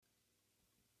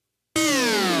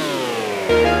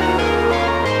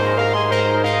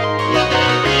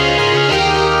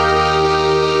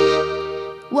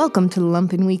Welcome to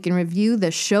Lumpen Week in Review, the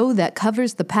show that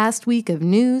covers the past week of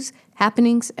news,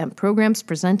 happenings, and programs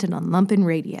presented on Lumpen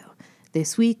Radio.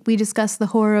 This week, we discussed the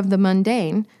horror of the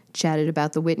mundane, chatted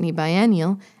about the Whitney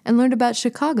Biennial, and learned about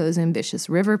Chicago's ambitious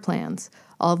river plans.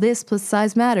 All this plus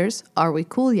Size Matters, Are We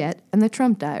Cool Yet?, and the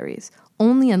Trump Diaries,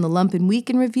 only on the Lumpen Week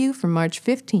in Review for March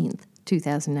 15th,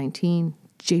 2019.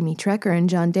 Jamie Trecker and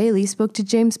John Daly spoke to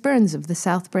James Burns of the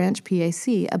South Branch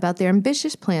PAC about their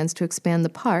ambitious plans to expand the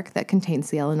park that contains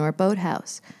the Eleanor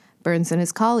Boathouse. Burns and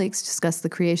his colleagues discussed the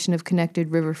creation of connected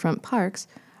riverfront parks,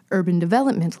 urban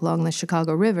development along the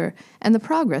Chicago River, and the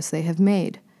progress they have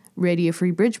made. Radio Free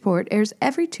Bridgeport airs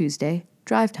every Tuesday,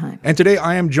 drive time. And today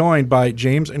I am joined by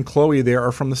James and Chloe. They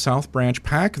are from the South Branch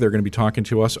PAC. They're going to be talking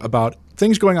to us about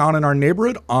things going on in our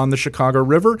neighborhood on the Chicago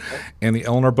River and the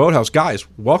Eleanor Boathouse. Guys,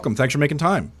 welcome. Thanks for making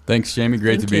time. Thanks, Jamie.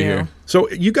 Great to be here. So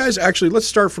you guys actually, let's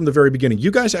start from the very beginning.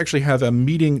 You guys actually have a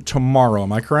meeting tomorrow,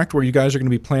 am I correct, where you guys are going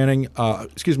to be planning,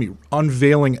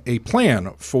 unveiling a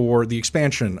plan for the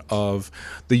expansion of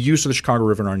the use of the Chicago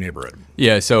River in our neighborhood.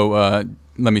 Yeah, so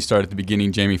let me start at the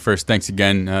beginning, Jamie. First, thanks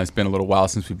again. It's been a little while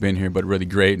since we've been here, but really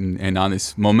great. And on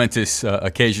this momentous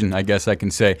occasion, I guess I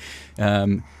can say.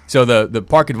 So the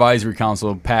Park Advisory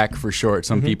Council, PAC for short,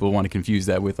 some people want to confuse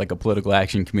that with like a political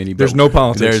action committee. But there's no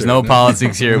politics There's here. no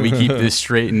politics here. We keep this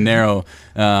straight and narrow.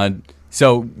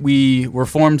 So we were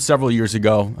formed several years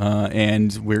ago,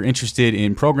 and we're interested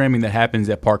in programming that happens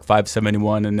at Park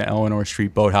 571 and the Eleanor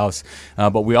Street Boathouse.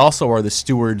 But we also are the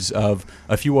stewards of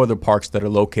a few other parks that are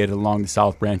located along the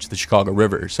South Branch of the Chicago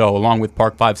River. So along with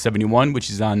Park 571, which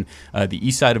is on the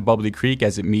east side of Bubbly Creek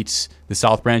as it meets the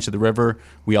South Branch of the river,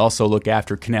 we also look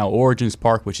after Canal Origins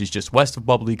Park, which is just west of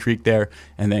Bubbly Creek there,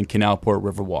 and then Canal Port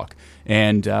Riverwalk.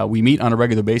 And we meet on a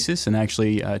regular basis, and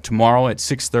actually tomorrow at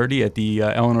 6:30 at the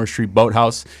Eleanor Street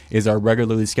Boathouse is our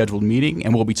regularly scheduled meeting,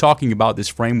 and we'll be talking about this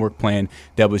framework plan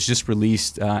that was just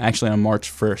released actually on March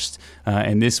 1st.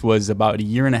 And this was about a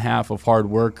year and a half of hard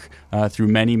work through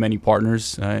many, many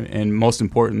partners, and most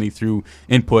importantly through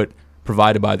input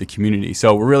provided by the community.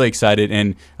 So we're really excited,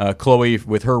 and Chloe,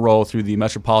 with her role through the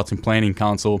Metropolitan Planning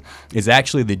Council, is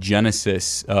actually the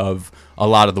genesis of a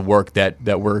lot of the work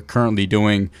that we're currently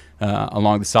doing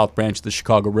along the South Branch of the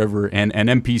Chicago River, and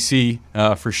MPC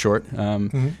for short.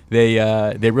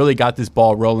 They really got this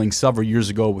ball rolling several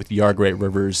years ago with the Our Great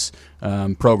Rivers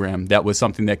program. That was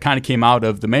something that kind of came out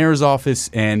of the mayor's office,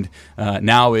 and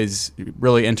now is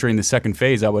really entering the second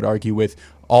phase, I would argue, with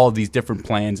all of these different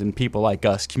plans, and people like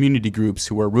us, community groups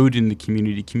who are rooted in the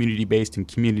community, community-based and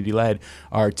community-led,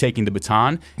 are taking the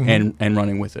baton and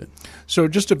running with it. So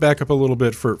just to back up a little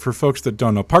bit for folks that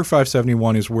don't know, Park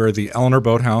 571 is where the Eleanor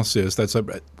Boathouse is. That's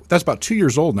about 2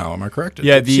 years old now, am I correct?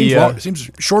 Yeah, it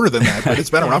seems shorter than that, but it's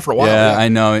been around for a while. Yeah, I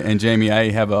know. And Jamie,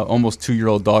 I have a almost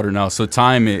 2-year-old daughter now, so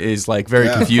time is like very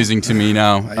confusing to me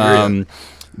now.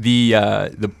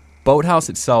 The boathouse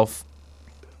itself,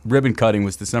 ribbon cutting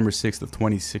was December 6th of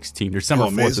 2016, or December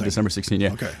 4th of December 16,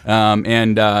 yeah.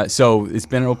 Okay. So it's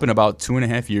been open about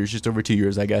 2.5 years, just over 2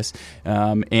 years, I guess.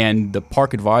 And the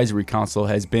Park Advisory Council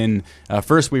has been,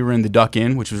 first we were in the Duck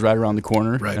Inn, which was right around the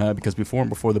corner, because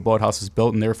before the boathouse was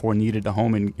built and therefore needed a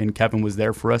home, and Kevin was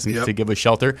there for us to give us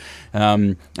shelter.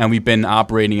 And we've been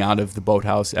operating out of the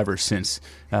boathouse ever since.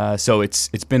 So it's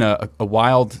been a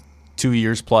wild 2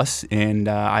 years plus, and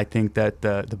I think that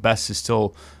the best is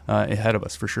still ahead of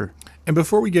us for sure. And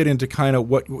before we get into kind of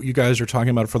what you guys are talking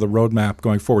about for the roadmap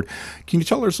going forward, can you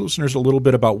tell our listeners a little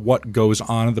bit about what goes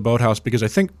on at the boathouse? Because I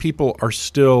think people are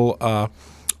still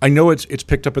I know it's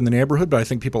picked up in the neighborhood, but I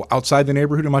think people outside the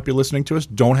neighborhood who might be listening to us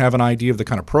don't have an idea of the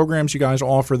kind of programs you guys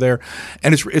offer there.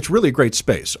 And it's really a great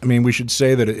space. I mean, we should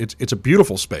say that it's a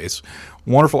beautiful space,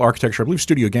 wonderful architecture. I believe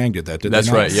Studio Gang did that, didn't they?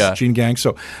 That's right, yeah. Gene Gang.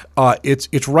 So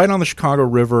it's right on the Chicago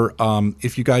River.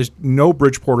 If you guys know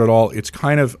Bridgeport at all, it's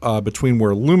kind of between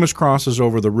where Loomis crosses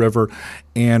over the river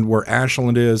and where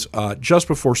Ashland is, just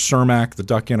before Cermak. The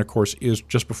Duck Inn, of course, is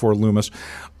just before Loomis.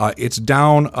 It's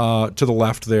down to the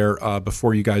left there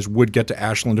before you guys would get to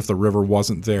Ashland if the river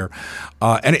wasn't there.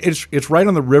 And it's right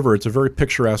on the river. It's a very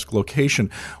picturesque location.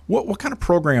 What kind of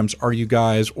programs are you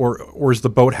guys, or is the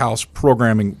boathouse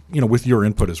programming, with your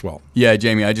input as well? Yeah,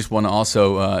 Jamie, I just want to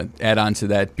also add on to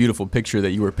that beautiful picture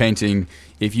that you were painting.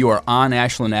 If you are on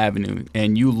Ashland Avenue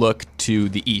and you look to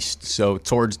the east, so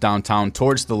towards downtown,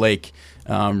 towards the lake,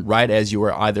 right as you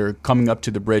are either coming up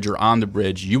to the bridge or on the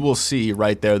bridge, you will see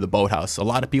right there the boathouse. A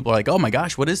lot of people are like, oh my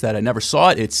gosh, what is that? I never saw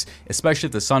it. It's, especially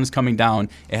if the sun's coming down,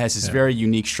 it has this very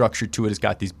unique structure to it. It's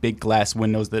got these big glass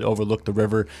windows that overlook the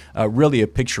river. Really a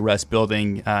picturesque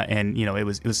building, and it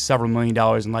was several $1 million.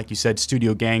 And like you said,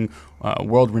 Studio Gang,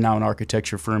 world-renowned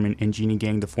architecture firm, and Jeannie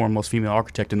Gang, the foremost female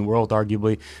architect in the world,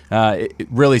 arguably. It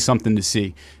really something to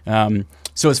see.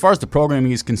 So as far as the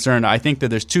programming is concerned, I think that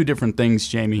there's two different things,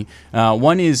 Jamie.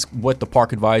 One is what the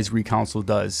Park Advisory Council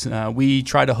does. We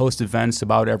try to host events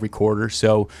about every quarter.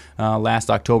 So last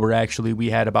October, actually,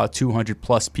 we had about 200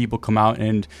 plus people come out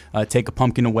and take a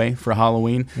pumpkin away for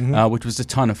Halloween, which was a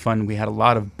ton of fun. We had a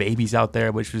lot of babies out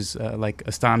there, which was like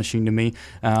astonishing to me.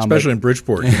 Especially in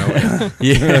Bridgeport,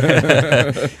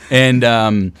 Yeah.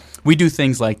 And we do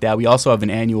things like that. We also have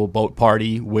an annual boat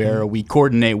party where we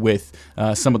coordinate with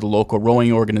some of the local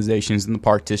rowing organizations in the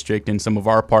Park District and some of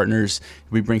our partners.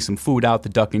 We bring some food out. The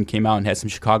Duckin came out and had some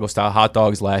Chicago-style hot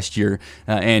dogs last year.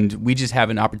 And we just have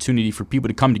an opportunity for people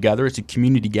to come together. It's a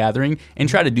community gathering and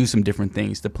try to do some different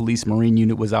things. The Police Marine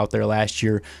Unit was out there last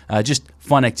year. Just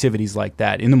fun activities like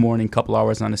that in the morning, couple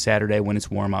hours on a Saturday when it's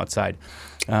warm outside.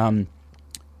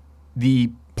 The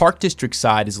Park District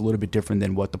side is a little bit different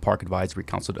than what the Park Advisory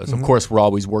Council does. Of course, we're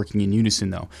always working in unison,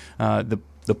 though.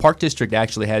 The Park District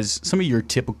actually has some of your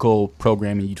typical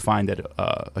programming you'd find at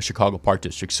a Chicago Park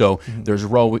District. So there's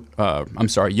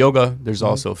yoga. There's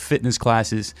also fitness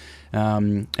classes,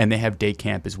 and they have day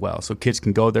camp as well. So kids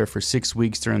can go there for 6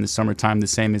 weeks during the summertime, the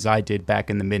same as I did back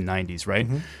in the mid-'90s, right?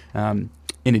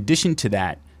 In addition to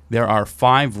that, there are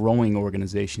 5 rowing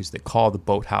organizations that call the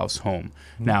boathouse home.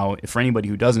 Now, for anybody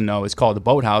who doesn't know, it's called the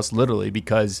boathouse literally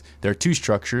because there are 2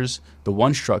 structures. The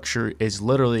one structure is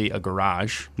literally a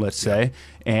garage, let's say,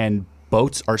 and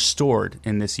boats are stored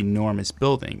in this enormous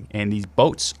building. And these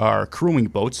boats are crewing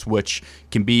boats, which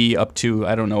can be up to,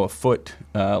 I don't know, a foot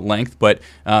length, but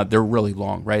they're really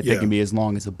long, right? Yeah. They can be as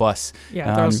long as a bus.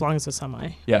 Yeah, they're as long as a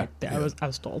semi. Yeah. I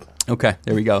was told. Okay,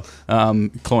 there we go.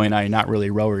 Chloe and I are not really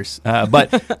rowers.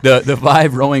 But the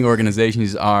 5 rowing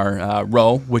organizations are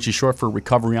ROW, which is short for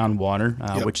Recovery on Water,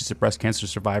 which is a breast cancer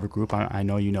survivor group, I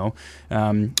know you know.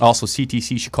 Also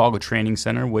CTC Chicago Training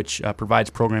Center, which provides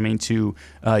programming to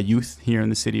youth here in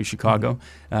the city of Chicago.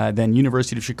 Then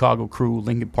University of Chicago Crew,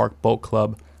 Lincoln Park Boat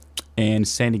Club, and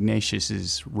St.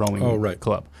 Ignatius's Rowing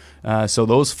Club. So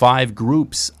those 5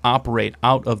 groups operate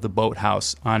out of the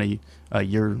boathouse on a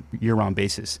year-round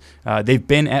basis. They've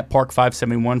been at Park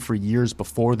 571 for years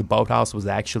before the boathouse was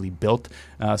actually built.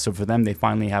 So for them, they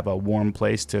finally have a warm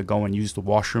place to go and use the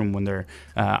washroom when they're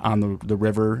on the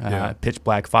river, pitch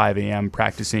black 5 a.m.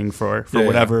 practicing for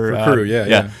whatever. For crew,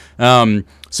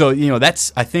 So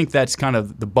I think that's kind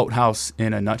of the boathouse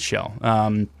in a nutshell.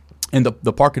 And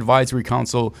the Park Advisory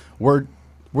Council, we're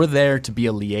there to be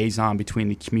a liaison between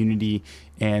the community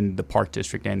and the Park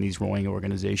District and these rowing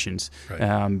organizations,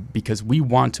 because we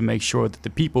want to make sure that the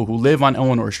people who live on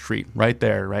Eleanor Street, right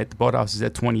there, right, the boathouse is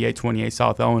at 2828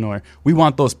 South Eleanor, we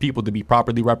want those people to be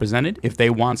properly represented. If they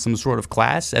want some sort of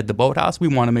class at the boathouse, we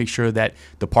want to make sure that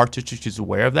the Park District is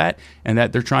aware of that and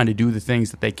that they're trying to do the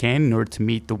things that they can in order to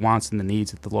meet the wants and the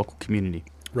needs of the local community.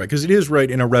 Right, because it is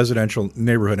right in a residential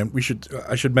neighborhood, and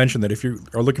I should mention that if you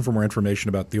are looking for more information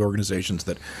about the organizations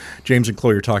that James and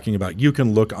Chloe are talking about, you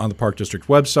can look on the Park District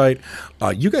website.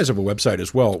 You guys have a website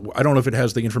as well. I don't know if it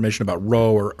has the information about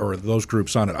ROW or those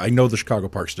groups on it. I know the Chicago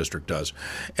Parks District does,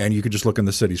 and you can just look on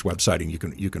the city's website and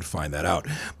you can find that out.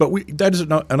 But that is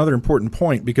another important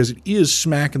point because it is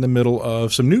smack in the middle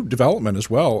of some new development as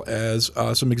well as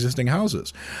some existing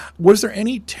houses. Was there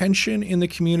any tension in the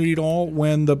community at all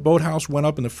when the boathouse went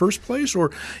up in the first place, or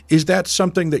is that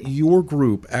something that your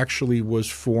group actually was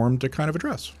formed to kind of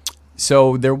address?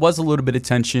 So there was a little bit of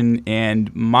tension,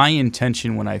 and my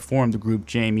intention when I formed the group,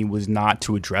 Jamie, was not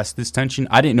to address this tension.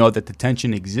 I didn't know that the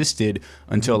tension existed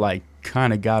until I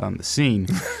kind of got on the scene.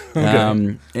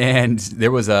 Okay. And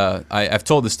there was I've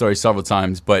told this story several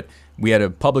times, but we had a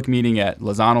public meeting at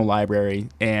Lozano Library,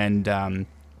 and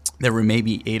there were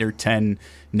maybe 8 or 10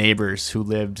 neighbors who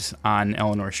lived on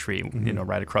Eleanor Street,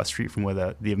 right across the street from where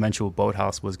the eventual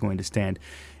boathouse was going to stand.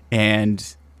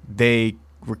 And they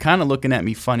were kind of looking at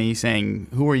me funny, saying,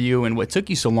 "Who are you, and what took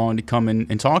you so long to come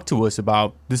and talk to us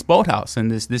about this boathouse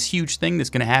and this huge thing that's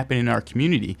going to happen in our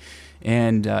community?"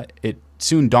 And it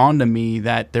soon dawned on me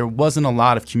that there wasn't a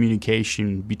lot of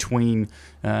communication between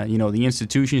the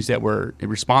institutions that were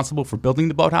responsible for building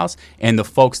the boathouse and the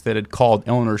folks that had called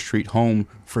Eleanor Street home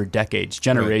for decades,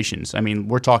 generations. Right. I mean,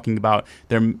 we're talking about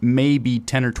there may be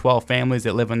 10 or 12 families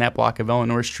that live on that block of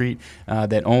Eleanor Street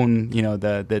that own,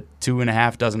 the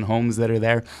 2.5 dozen homes that are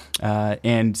there.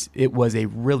 And it was a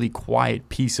really quiet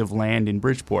piece of land in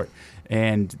Bridgeport.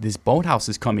 And this boathouse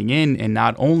is coming in, and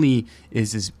not only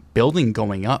is this building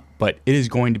going up, but it is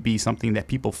going to be something that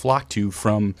people flock to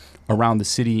from around the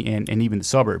city and even the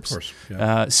suburbs. Of course,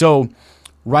 yeah. So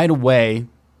right away,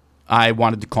 I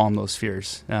wanted to calm those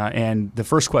fears. And the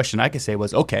first question I could say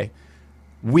was, okay,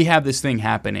 we have this thing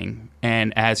happening,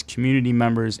 and as community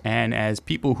members and as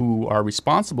people who are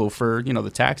responsible for,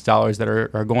 the tax dollars that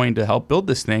are going to help build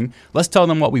this thing, let's tell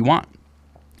them what we want.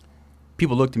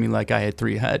 People looked at me like I had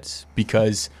three heads,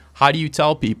 because how do you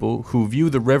tell people who view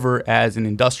the river as an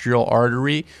industrial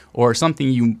artery or something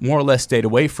you more or less stayed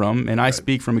away from? And I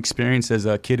speak from experience as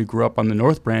a kid who grew up on the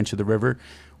north branch of the river.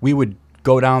 We would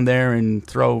go down there and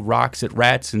throw rocks at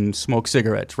rats and smoke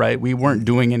cigarettes, right? We weren't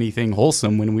doing anything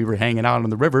wholesome when we were hanging out on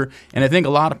the river. And I think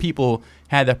a lot of people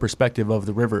had that perspective of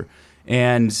the river.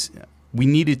 And we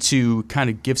needed to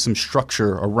kind of give some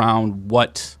structure around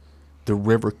what the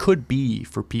river could be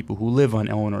for people who live on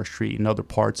Eleanor Street and other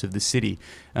parts of the city.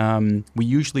 We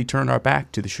usually turn our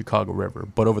back to the Chicago River,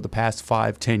 but over the past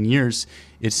 5-10 years,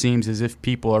 it seems as if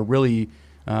people are really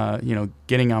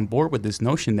getting on board with this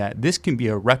notion that this can be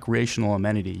a recreational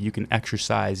amenity. You can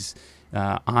exercise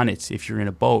on it if you're in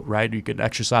a boat, right? You could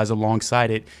exercise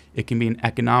alongside it. It can be an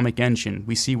economic engine.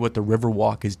 We see what the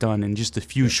Riverwalk has done in just a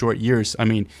few short years. I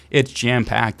mean, it's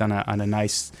jam-packed on a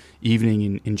nice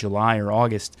evening in July or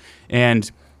August.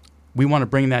 And we want to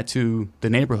bring that to the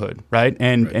neighborhood, right?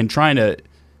 And trying to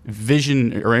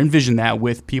envision that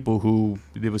with people who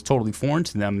it was totally foreign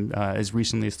to them as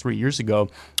recently as 3 years ago.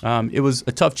 It was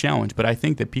a tough challenge, but I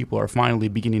think that people are finally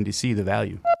beginning to see the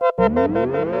value.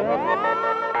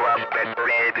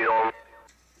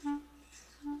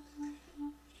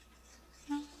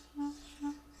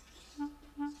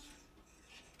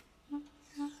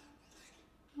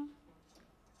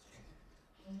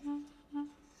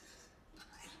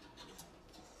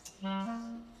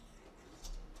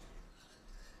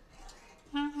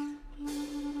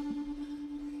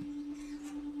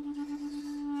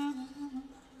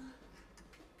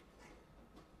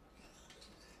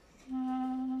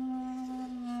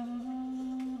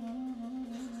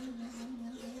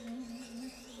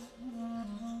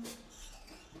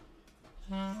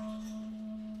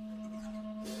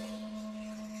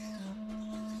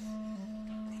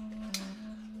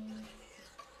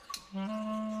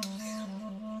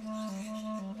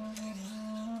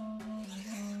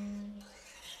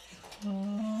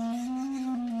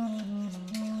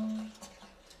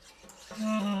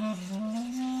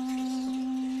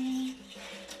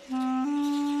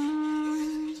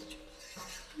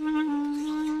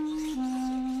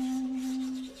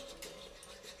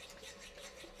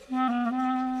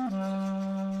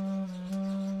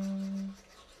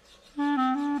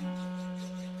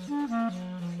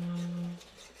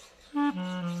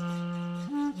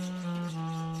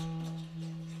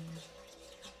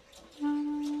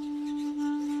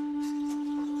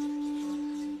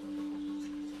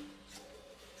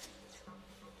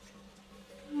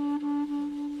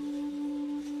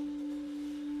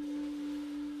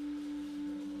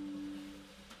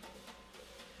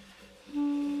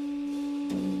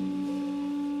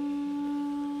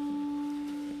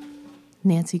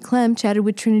 Nancy Clem chatted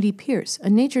with Trinity Pierce, a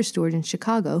nature steward in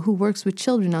Chicago who works with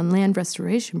children on land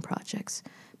restoration projects.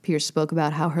 Pierce spoke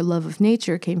about how her love of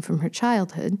nature came from her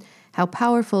childhood, how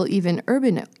powerful even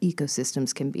urban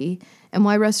ecosystems can be, and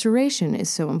why restoration is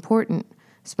so important.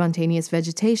 Spontaneous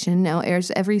Vegetation now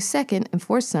airs every second and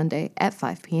fourth Sunday at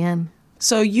 5 p.m.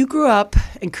 So you grew up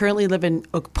and currently live in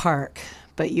Oak Park,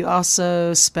 but you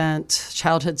also spent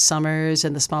childhood summers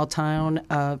in the small town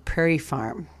of Prairie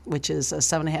Farm, which is a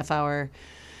 7.5-hour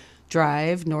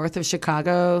drive north of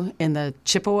Chicago in the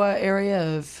Chippewa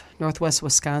area of northwest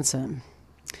Wisconsin.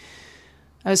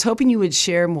 I was hoping you would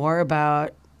share more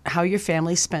about how your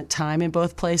family spent time in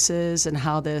both places and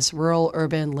how this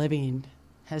rural-urban living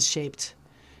has shaped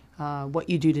what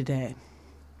you do today.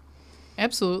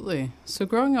 Absolutely. So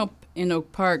growing up in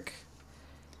Oak Park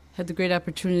had the great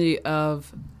opportunity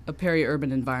of a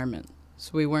peri-urban environment.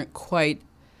 So we weren't quite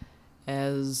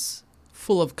as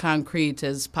full of concrete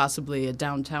as possibly a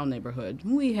downtown neighborhood.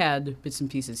 We had bits and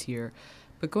pieces here.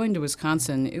 But going to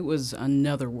Wisconsin, it was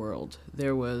another world.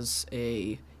 There was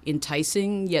a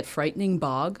enticing yet frightening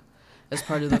bog as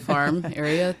part of the farm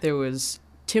area. There was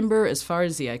timber as far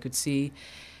as the eye could see,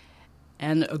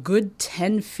 and a good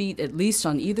 10 feet at least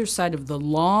on either side of the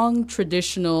long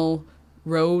traditional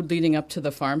road leading up to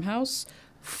the farmhouse,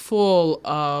 full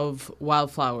of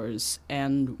wildflowers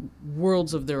and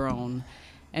worlds of their own.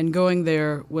 And going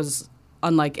there was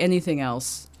unlike anything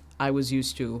else I was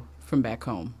used to from back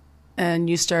home. And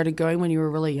you started going when you were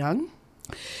really young?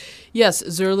 Yes,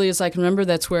 as early as I can remember,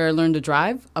 that's where I learned to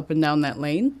drive, up and down that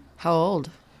lane. How old?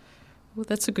 Well,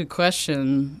 that's a good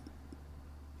question.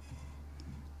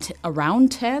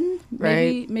 Around 10,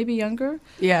 maybe younger.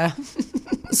 Yeah.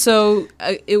 So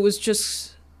it was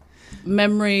just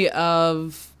memory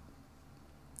of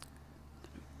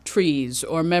trees,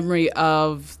 or memory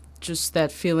of just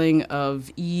that feeling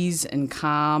of ease and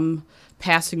calm,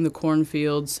 passing the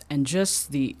cornfields, and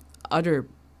just the utter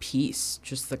peace,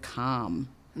 just the calm.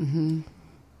 Mm-hmm.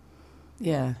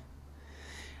 Yeah.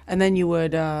 And then you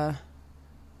would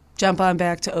jump on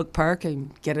back to Oak Park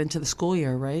and get into the school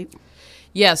year, right?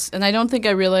 Yes, and I don't think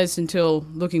I realized until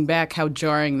looking back how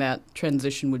jarring that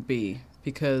transition would be,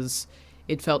 because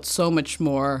it felt so much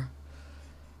more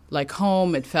like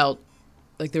home. It felt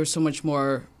like there was so much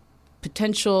more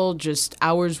potential. Just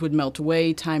hours would melt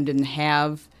away. Time didn't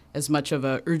have as much of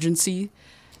a urgency.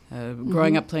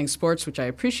 Growing up playing sports, which I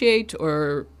appreciate,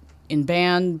 or in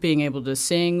band, being able to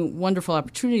sing, wonderful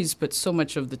opportunities, but so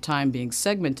much of the time being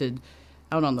segmented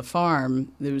out on the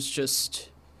farm, there was just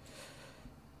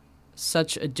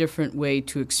such a different way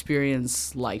to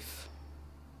experience life.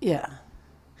 Yeah.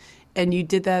 And you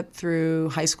did that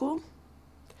through high school?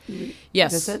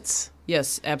 Yes. Visits?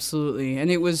 Yes, absolutely.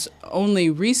 And it was only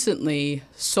recently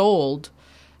sold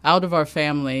out of our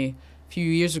family a few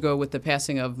years ago with the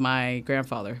passing of my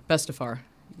grandfather, Bestefar.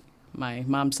 My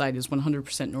mom's side is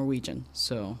 100% Norwegian.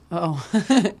 So,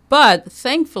 but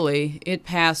thankfully, it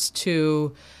passed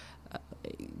to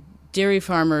dairy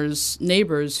farmers,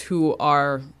 neighbors who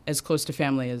are as close to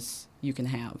family as you can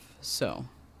have. So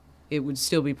it would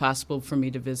still be possible for me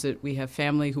to visit. We have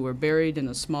family who are buried in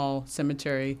a small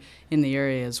cemetery in the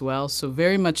area as well. So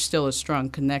very much still a strong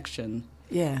connection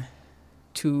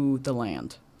to the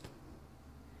land.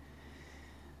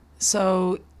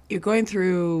 So you're going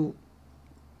through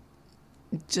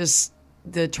just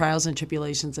the trials and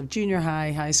tribulations of junior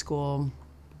high, high school.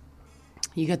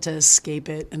 You get to escape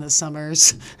it in the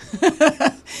summers.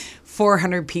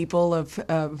 400 people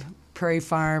of Prairie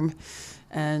Farm,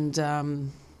 and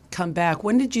come back.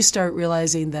 When did you start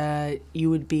realizing that you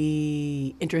would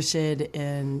be interested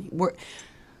in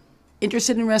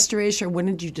restoration? Or when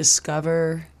did you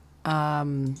discover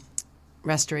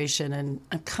restoration? And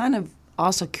I'm kind of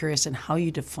also curious in how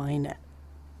you define it.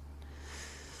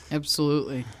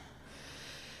 Absolutely.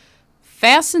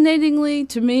 Fascinatingly,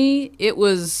 to me, it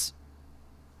was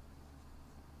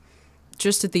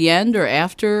just at the end or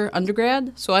after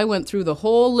undergrad. So I went through the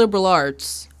whole liberal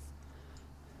arts,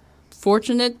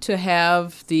 fortunate to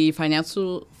have the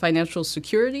financial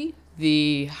security,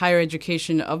 the higher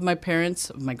education of my parents,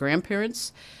 of my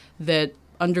grandparents, that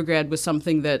undergrad was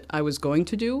something that I was going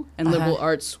to do, and liberal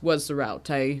arts was the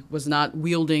route. I was not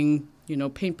wielding,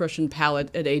 paintbrush and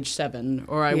palette at age 7,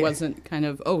 or I wasn't kind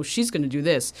of, she's going to do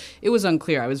this. It was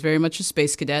unclear. I was very much a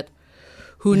space cadet.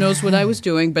 Who knows what I was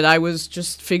doing, but I was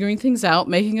just figuring things out,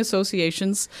 making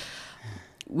associations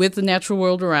with the natural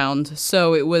world around.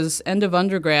 So it was end of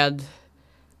undergrad,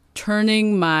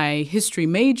 turning my history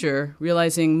major,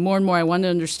 realizing more and more I wanted to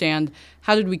understand,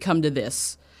 how did we come to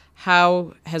this?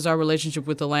 How has our relationship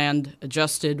with the land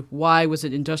adjusted? Why was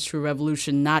it Industrial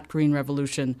Revolution, not Green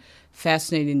Revolution?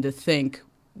 Fascinating to think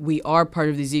we are part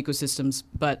of these ecosystems,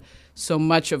 but so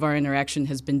much of our interaction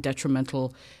has been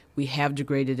detrimental. We have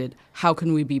degraded it. How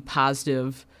can we be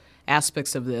positive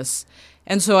aspects of this?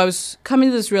 And so I was coming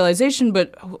to this realization,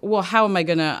 but, how am I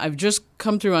I've just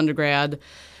come through undergrad,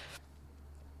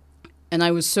 and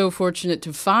I was so excited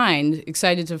to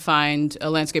find a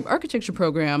landscape architecture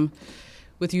program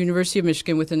with the University of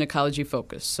Michigan with an ecology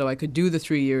focus. So I could do the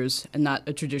 3 years and not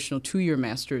a traditional 2-year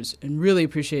master's, and really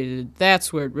appreciated it.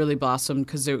 That's where it really blossomed,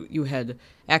 because you had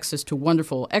access to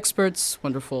wonderful experts,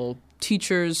 wonderful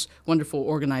teachers, wonderful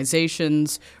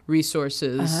organizations,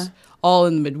 resources, all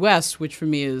in the Midwest, which for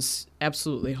me is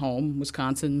absolutely home,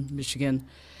 Wisconsin, Michigan.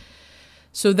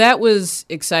 So that was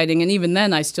exciting. And even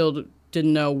then, I still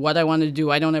didn't know what I wanted to do.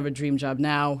 I don't have a dream job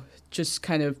now, just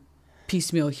kind of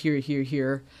piecemeal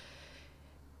here.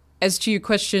 As to your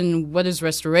question, what is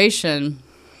restoration?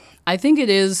 I think it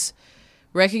is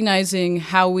recognizing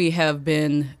how we have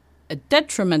been a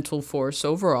detrimental force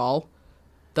overall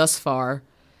thus far,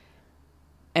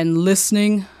 and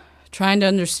listening, trying to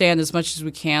understand as much as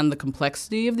we can the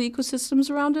complexity of the ecosystems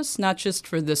around us, not just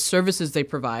for the services they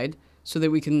provide, so that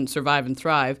we can survive and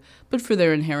thrive, but for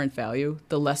their inherent value,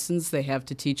 the lessons they have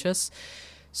to teach us.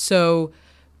 So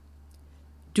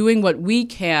doing what we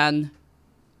can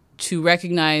to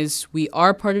recognize we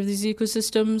are part of these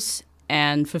ecosystems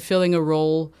and fulfilling a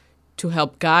role to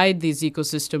help guide these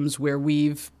ecosystems where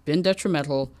we've been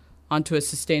detrimental onto a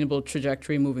sustainable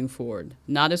trajectory moving forward,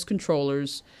 not as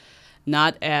controllers,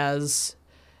 not as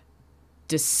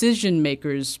decision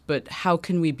makers, but how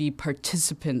can we be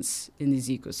participants in these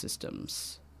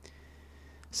ecosystems?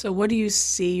 So what do you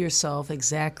see yourself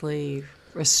exactly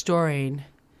restoring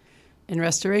in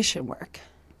restoration work?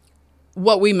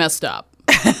 What we messed up.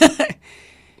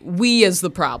 We as the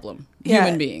problem,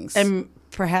 human beings. And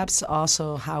perhaps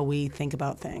also how we think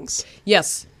about things.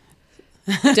 Yes,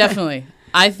 definitely.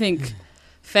 I think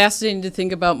fascinating to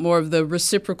think about more of the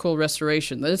reciprocal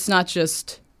restoration, that it's not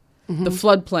just the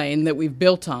floodplain that we've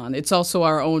built on. It's also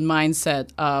our own mindset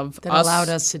of That us. allowed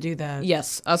us to do that.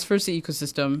 Yes, us versus the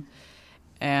ecosystem,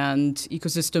 and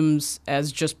ecosystems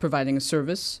as just providing a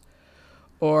service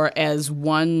or as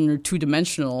one or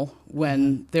two-dimensional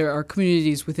when there are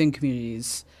communities within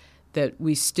communities that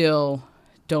we still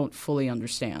don't fully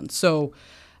understand. So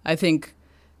I think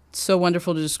it's so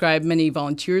wonderful to describe many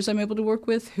volunteers I'm able to work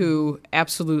with who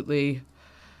absolutely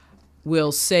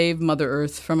will save Mother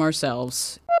Earth from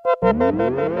ourselves.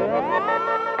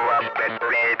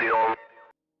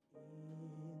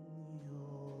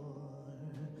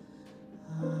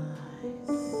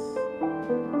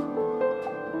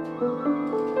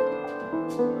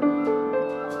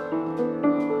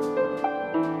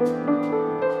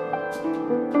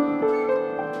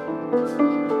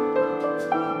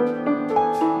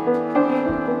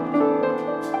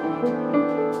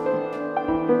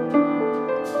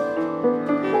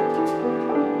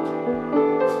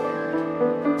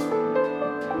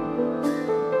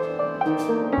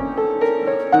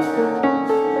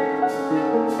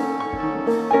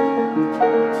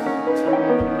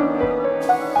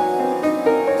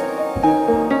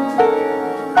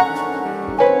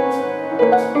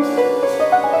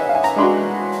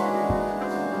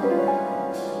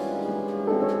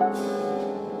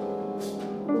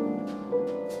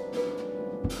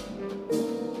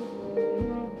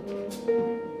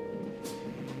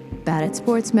 Bad at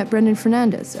Sports met Brendan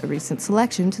Fernandez, a recent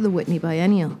selection to the Whitney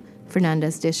Biennial.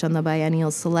 Fernandez dished on the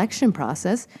biennial's selection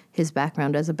process, his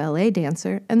background as a ballet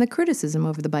dancer, and the criticism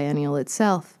over the biennial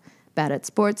itself. Bad at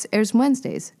Sports airs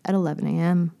Wednesdays at 11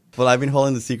 a.m. Well, I've been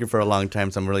holding the secret for a long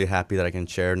time, so I'm really happy that I can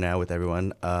share now with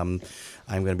everyone. I'm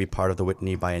going to be part of the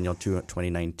Whitney Biennial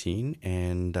 2019,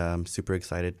 and I'm super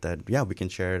excited that, we can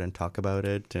share it and talk about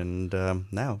it. And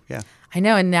now. I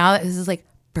know, and now this is like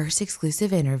first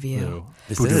exclusive interview.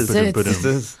 This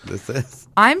is.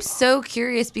 I'm so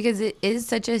curious because it is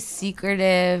such a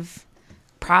secretive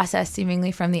process,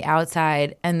 seemingly from the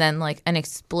outside, and then like an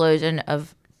explosion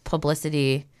of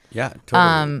publicity. Yeah,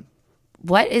 totally.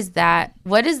 What is that?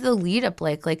 What is the lead up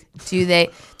like? Like, do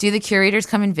the curators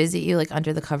come and visit you like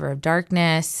under the cover of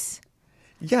darkness?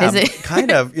 Yeah, Is it? kind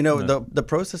of. The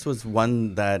process was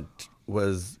one that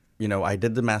was, I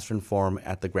did the Master in Form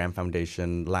at the Graham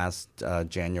Foundation last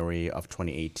January of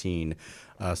 2018,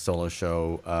 solo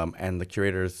show, and the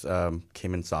curators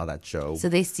came and saw that show. So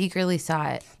they secretly saw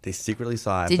it. They secretly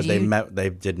saw it, Did but you- they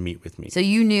did meet with me. So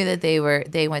you knew that they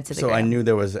went to the. So I Graham. knew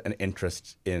there was an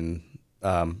interest in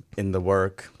the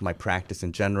work, my practice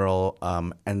in general,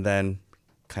 and then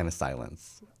kind of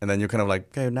silence. And then you're kind of like,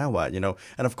 okay, now what? And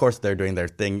of course they're doing their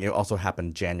thing. It also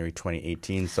happened January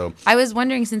 2018. So I was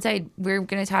wondering, since we're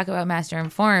going to talk about Master in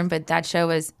Form, but that show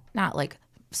was not like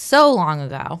so long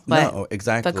ago, but no,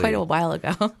 exactly. but quite a while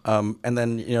ago. And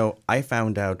then I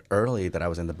found out early that I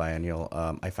was in the biennial.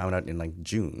 I found out in like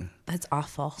June. That's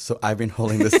awful. So I've been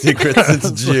holding the secret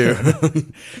since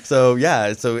June. So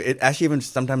it actually even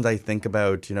sometimes I think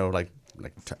about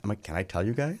I'm like, can I tell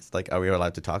you guys? Like, are we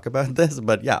allowed to talk about this?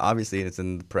 But yeah, obviously it's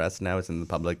in the press now. It's in the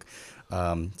public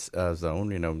zone.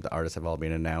 The artists have all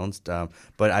been announced.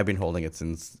 But I've been holding it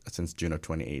since June of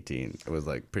 2018. It was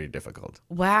like pretty difficult.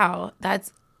 Wow,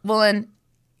 and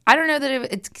I don't know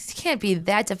that it can't be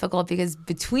that difficult because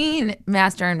between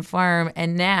Master and Farm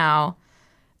and now,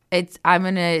 I'm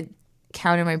gonna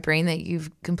count in my brain that you've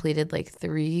completed like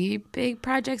 3 big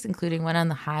projects, including one on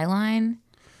the High Line.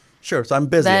 Sure. So I'm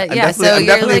busy. That- I'm yeah, definitely, so I'm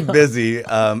you're definitely like- busy.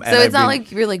 So it's not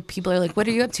like you're like, people are like, what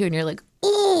are you up to? And you're like,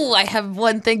 ooh, I have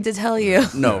one thing to tell you.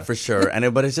 No, for sure.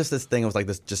 But it's just this thing of like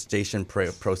this gestation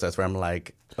process where I'm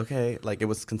like, okay, like it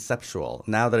was conceptual.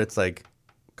 Now that it's like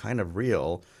kind of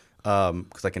real,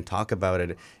 because I can talk about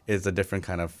it, is a different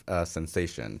kind of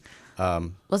sensation.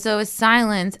 Well, so it's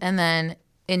silence, and then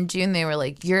in June they were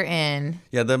like, "You're in."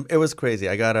 Yeah, it was crazy.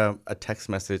 I got a text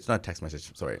message, not a text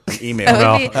message, sorry, an email.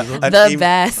 That would be the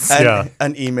best.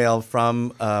 An email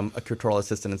from a curatorial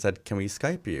assistant and said, "Can we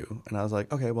Skype you?" And I was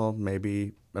like, "Okay, well,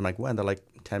 maybe." I'm like, "When?" They're like,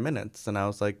 10 minutes. And I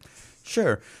was like,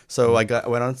 "Sure." So I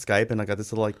went on Skype and I got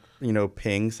this little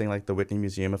ping saying like the Whitney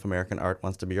Museum of American Art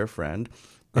wants to be your friend.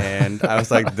 And I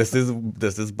was like, this is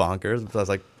bonkers.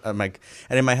 So I'm like,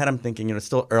 and in my head I'm thinking, it's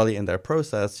still early in their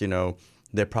process,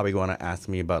 they're probably going to ask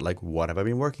me about like what have I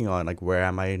been working on, like where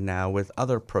am I now with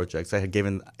other projects. I had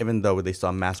given, even though they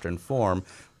saw Master and Form,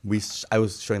 I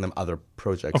was showing them other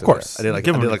projects. Of course, I did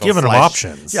giving them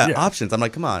options. Yeah, options. I'm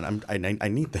like, come on, I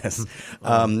need this.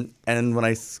 And when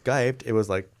I Skyped, it was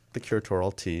like the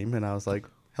curatorial team, and I was like,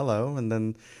 hello, and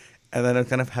then I'm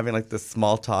kind of having like this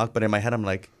small talk, but in my head I'm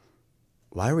like,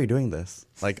 why are we doing this?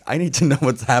 Like, I need to know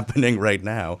what's happening right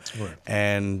now. Right.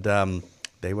 And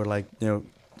they were like,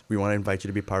 we want to invite you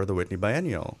to be part of the Whitney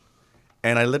Biennial.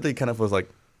 And I literally kind of was like,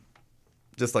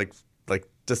 just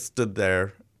stood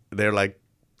there. They're like,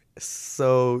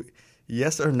 so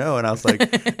yes or no? And I was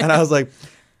like,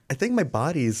 I think my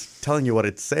body's telling you what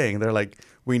it's saying. They're like,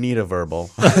 we need a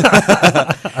verbal.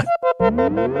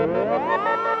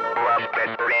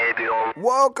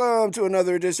 Welcome to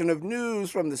another edition of News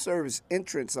from the Service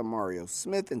Entrance. I'm Mario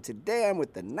Smith, and today I'm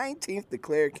with the 19th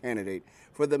declared candidate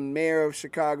for the mayor of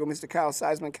Chicago, Mr. Kyle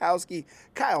Seismankowski.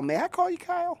 Kyle, may I call you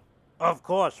Kyle? Of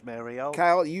course, Mario.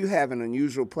 Kyle, you have an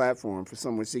unusual platform for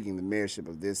someone seeking the mayorship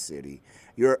of this city.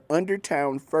 Your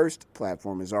Undertown First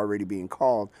platform is already being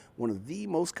called one of the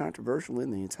most controversial in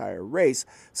the entire race.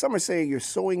 Some are saying you're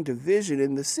sowing division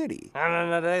in the city.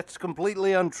 No, that's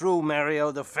completely untrue,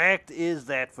 Mario. The fact is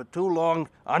that for too long,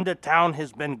 Undertown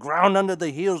has been ground under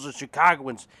the heels of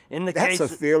Chicagoans. That's a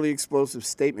fairly explosive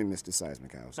statement, Mr.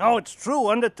 Seismankowski. No, it's true.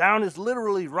 Undertown is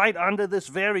literally right under this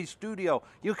very studio.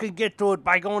 You can get to it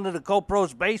by going to the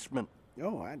Co-Pro's basement.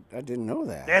 Oh, I didn't know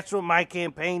that. That's what my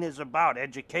campaign is about.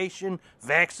 Education,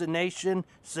 vaccination,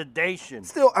 sedation.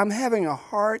 Still, I'm having a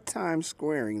hard time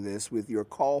squaring this with your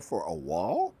call for a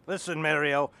wall. Listen,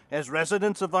 Mario, as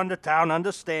residents of Undertown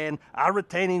understand, our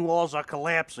retaining walls are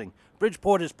collapsing.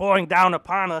 Bridgeport is pouring down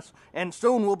upon us, and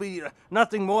soon will be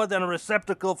nothing more than a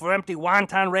receptacle for empty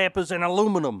wonton wrappers and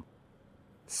aluminum.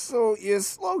 So your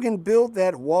slogan, Build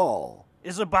That Wall,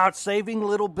 is about saving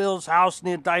Little Bill's house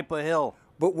near Diaper Hill.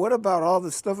 But what about all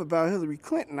the stuff about Hillary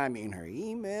Clinton? I mean, her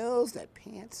emails, that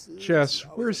pantsuit. Jess,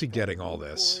 where is he getting all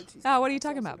this? Oh, what are you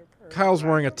talking about? Kyle's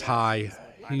wearing a tie.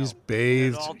 He's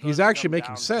bathed. He's actually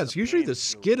making sense. Usually the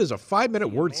skit is a 5-minute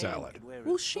word salad.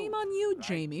 Well, shame on you,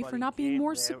 Jamie, for not being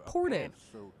more supportive.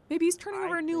 Maybe he's turning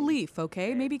over a new leaf,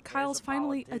 okay? Maybe Kyle's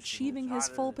finally achieving his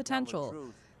full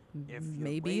potential.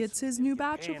 Maybe it's his new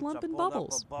batch of Lumpin'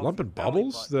 Bubbles. Lumpin'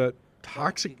 Bubbles? The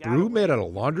toxic brew made out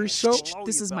of laundry soap?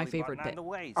 This is my favorite bit.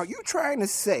 Are you trying to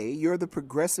say you're the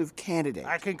progressive candidate?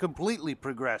 I can completely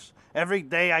progress. Every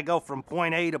day I go from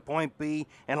point A to point B,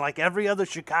 and like every other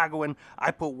Chicagoan,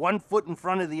 I put one foot in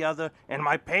front of the other, and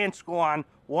my pants go on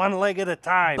one leg at a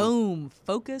time. Boom.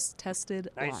 Focus tested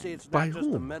line. By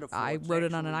whom? I wrote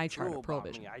it on an eye chart at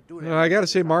Prohibition. I gotta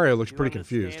say, Mario looks pretty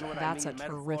confused. That's a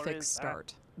terrific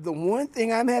start. The one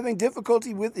thing I'm having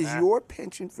difficulty with is your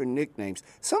penchant for nicknames.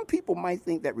 Some people might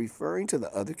think that referring to the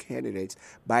other candidates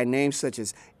by names such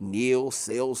as Neil,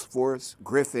 Salesforce,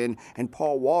 Griffin, and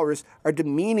Paul Walrus are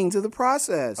demeaning to the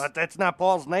process. But that's not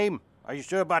Paul's name. Are you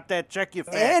sure about that? Check your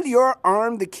facts. And your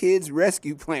Arm the Kids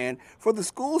rescue plan for the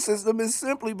school system is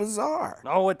simply bizarre.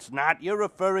 No, it's not. You're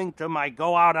referring to my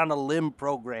Go Out on a Limb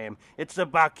program. It's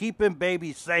about keeping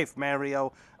babies safe,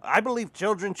 Mario. I believe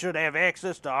children should have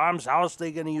access to arms. How else are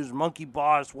they going to use monkey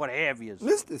bars, what have you?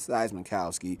 Mr.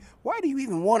 Seismankowski, why do you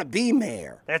even want to be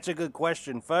mayor? That's a good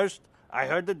question. First, I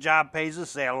heard the job pays a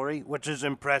salary, which is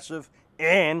impressive,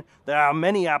 and there are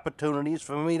many opportunities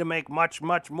for me to make much,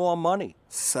 much more money.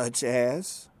 Such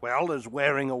as? Well, there's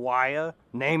wearing a wire,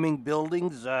 naming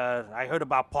buildings. I heard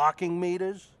about parking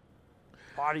meters.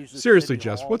 Seriously,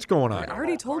 Jess, what's going on? I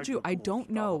already told you I don't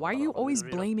know. Why are you always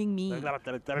blaming me?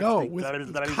 No,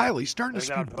 with Kyle, he's starting to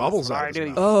spew bubbles out of his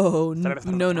mouth. Oh,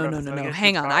 no.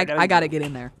 Hang on, I gotta get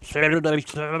in there.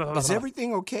 Is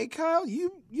everything okay, Kyle?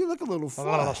 You look a little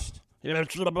flushed. Kyle,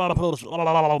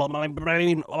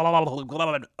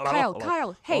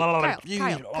 hey,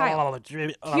 Kyle.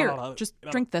 Here, just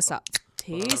drink this up.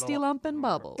 Tasty Lumpin'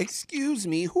 Bubbles. Excuse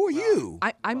me, who are you?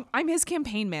 I'm his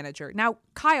campaign manager. Now,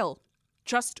 Kyle,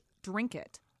 just drink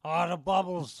it. Oh, the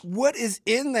bubbles. What is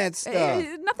in that stuff?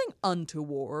 Nothing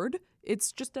untoward.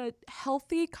 It's just a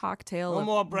healthy cocktail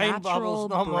of natural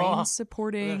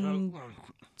brain-supporting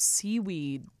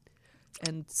seaweed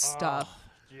and stuff.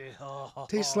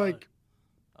 Tastes like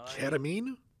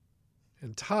Ketamine?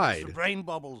 And Tide. Brain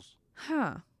bubbles.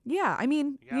 Huh. Yeah, I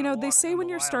mean, they say when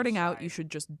you're starting out, you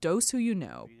should just dose who you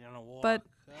know. But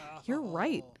you're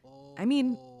right. I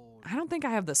mean, I don't think I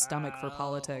have the stomach for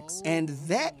politics. And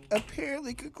that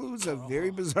apparently concludes a very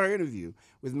bizarre interview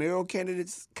with mayoral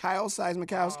candidate Kyle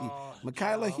Seismakowski.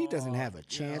 Michaela, he doesn't have a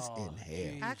chance in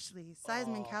hell. Actually,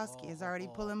 Seismakowski is already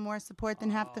pulling more support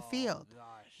than half the field.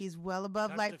 He's well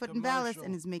above Lightfoot and Ballas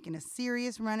and is making a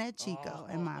serious run at Chico,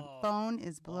 and my phone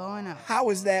is blowing up. How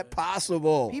is that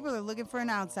possible? People are looking for an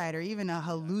outsider, even a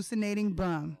hallucinating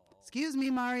bum. Excuse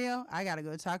me, Mario. I gotta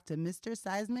go talk to Mr.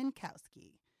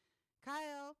 Seismakowski.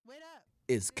 Kyle, wait up.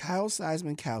 Is Kyle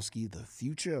Seismakowski the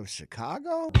future of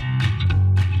Chicago?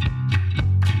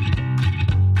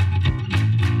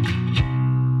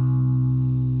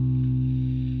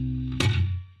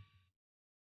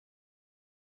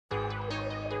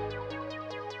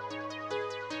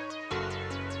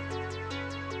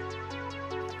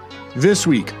 This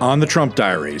week on the Trump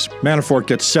Diaries, Manafort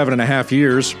gets 7.5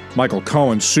 years. Michael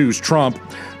Cohen sues Trump.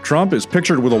 Trump is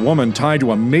pictured with a woman tied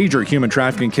to a major human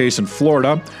trafficking case in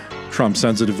Florida. Trump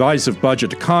sends a divisive budget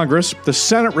to Congress. The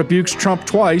Senate rebukes Trump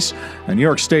twice. And New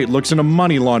York State looks into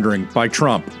money laundering by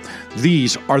Trump.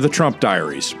 These are the Trump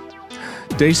Diaries.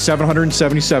 Day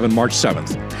 777, March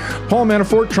 7th. Paul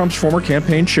Manafort, Trump's former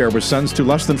campaign chair, was sentenced to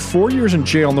less than 4 years in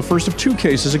jail in the first of 2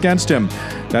 cases against him.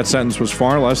 That sentence was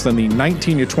far less than the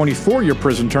 19 to 24-year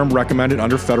prison term recommended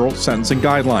under federal sentencing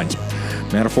guidelines.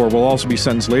 Manafort will also be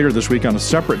sentenced later this week on a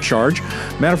separate charge.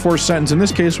 Manafort's sentence in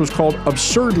this case was called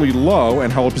absurdly low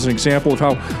and held up as an example of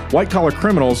how white-collar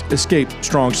criminals escape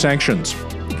strong sanctions.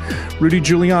 Rudy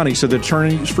Giuliani said that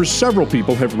attorneys for several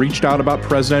people have reached out about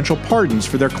presidential pardons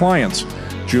for their clients.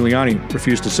 Giuliani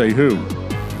refused to say who.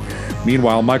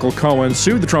 Meanwhile, Michael Cohen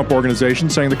sued the Trump Organization,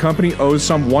 saying the company owes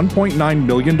some $1.9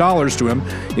 million to him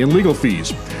in legal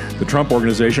fees. The Trump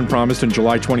Organization promised in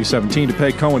July 2017 to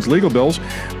pay Cohen's legal bills,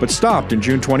 but stopped in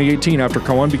June 2018 after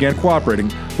Cohen began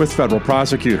cooperating with federal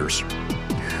prosecutors.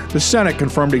 The Senate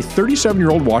confirmed a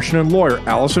 37-year-old Washington lawyer,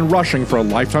 Allison Rushing, for a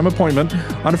lifetime appointment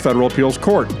on a federal appeals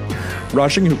court.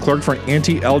 Rushing, who clerked for an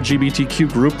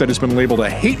anti-LGBTQ group that has been labeled a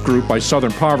hate group by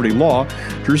Southern Poverty Law,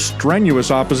 drew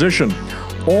strenuous opposition.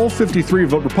 All 53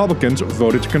 Republicans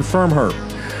voted to confirm her.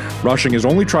 Rushing has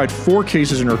only tried 4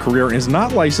 cases in her career and is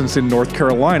not licensed in North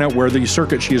Carolina, where the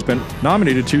circuit she has been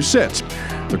nominated to sits.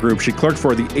 The group she clerked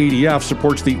for, the ADF,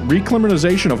 supports the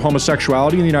recriminalization of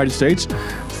homosexuality in the United States,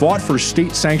 fought for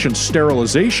state-sanctioned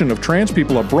sterilization of trans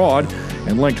people abroad,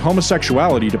 and linked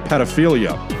homosexuality to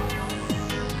pedophilia.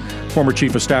 Former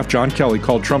Chief of Staff John Kelly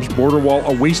called Trump's border wall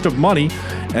a waste of money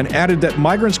and added that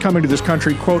migrants coming to this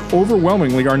country, quote,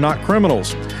 overwhelmingly are not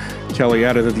criminals. Kelly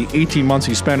added that the 18 months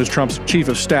he spent as Trump's chief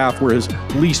of staff were his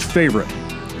least favorite.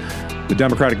 The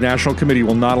Democratic National Committee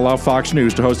will not allow Fox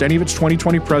News to host any of its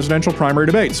 2020 presidential primary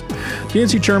debates.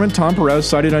 DNC Chairman Tom Perez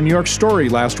cited a New York story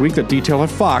last week that detailed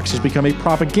how Fox has become a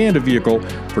propaganda vehicle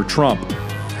for Trump.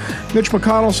 Mitch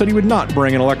McConnell said he would not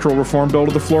bring an electoral reform bill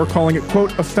to the floor, calling it,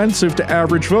 quote, offensive to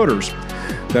average voters.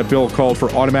 That bill called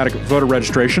for automatic voter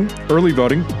registration, early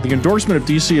voting, the endorsement of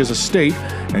D.C. as a state,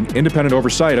 and independent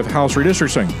oversight of House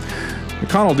redistricting.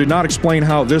 McConnell did not explain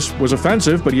how this was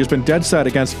offensive, but he has been dead set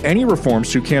against any reforms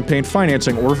to campaign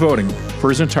financing or voting for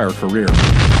his entire career.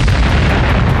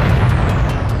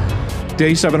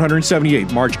 Day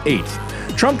 778, March 8th.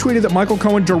 Trump tweeted that Michael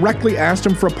Cohen directly asked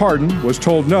him for a pardon, was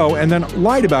told no, and then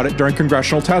lied about it during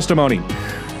congressional testimony.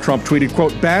 Trump tweeted,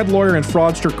 quote, bad lawyer and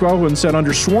fraudster Cohen said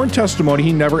under sworn testimony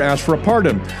he never asked for a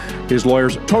pardon. His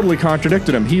lawyers totally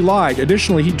contradicted him. He lied.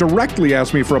 Additionally, he directly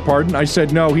asked me for a pardon. I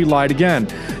said no. He lied again.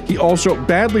 He also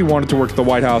badly wanted to work at the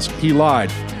White House. He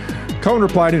lied. Cohen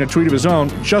replied in a tweet of his own,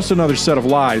 just another set of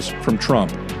lies from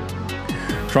Trump.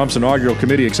 Trump's inaugural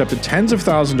committee accepted tens of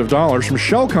thousands of dollars from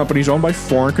shell companies owned by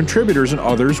foreign contributors and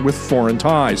others with foreign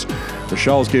ties. The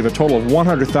shells gave a total of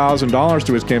 $100,000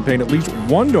 to his campaign. At least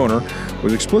one donor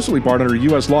was explicitly barred under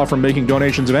U.S. law from making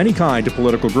donations of any kind to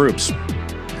political groups.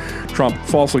 Trump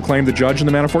falsely claimed the judge in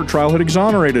the Manafort trial had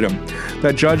exonerated him.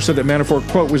 That judge said that Manafort,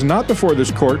 quote, was not before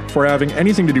this court for having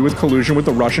anything to do with collusion with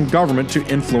the Russian government to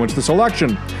influence this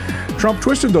election. Trump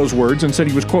twisted those words and said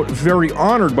he was, quote, very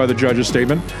honored by the judge's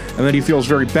statement and that he feels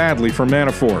very badly for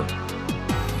Manafort.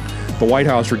 The White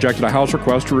House rejected a House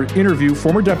request to interview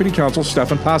former Deputy Counsel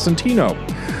Stephen Passantino.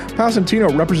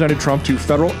 Passantino represented Trump to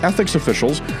federal ethics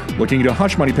officials looking into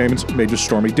hush money payments made to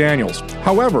Stormy Daniels.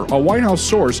 However, a White House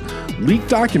source leaked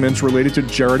documents related to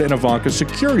Jared and Ivanka's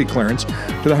security clearance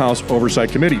to the House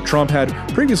Oversight Committee. Trump had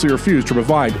previously refused to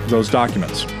provide those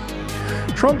documents.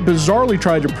 Trump bizarrely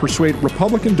tried to persuade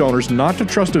Republican donors not to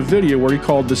trust a video where he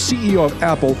called the CEO of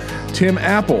Apple Tim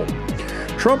Apple.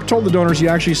 Trump told the donors he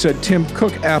actually said Tim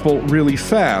Cook Apple really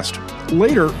fast.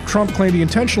 Later, Trump claimed he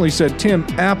intentionally said Tim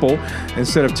Apple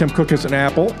instead of Tim Cook as an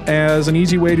apple as an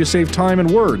easy way to save time and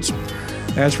words.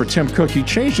 As for Tim Cook, he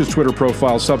changed his Twitter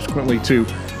profile subsequently to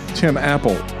Tim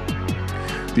Apple.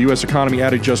 The U.S. economy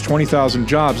added just 20,000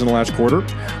 jobs in the last quarter.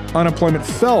 Unemployment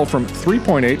fell from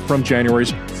 3.8% from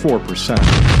January's 4%.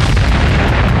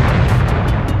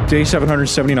 Day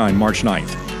 779, March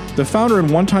 9th. The founder and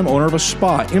one-time owner of a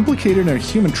spa implicated in a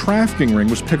human trafficking ring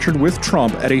was pictured with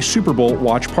Trump at a Super Bowl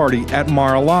watch party at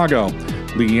Mar-a-Lago.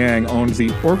 Li Yang owned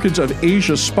the Orchids of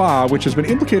Asia Spa, which has been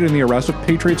implicated in the arrest of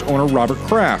Patriots owner Robert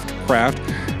Kraft. Kraft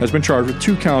has been charged with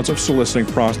 2 counts of soliciting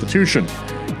prostitution.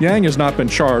 Yang has not been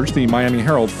charged. The Miami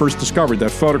Herald first discovered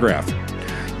that photograph.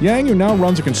 Yang, who now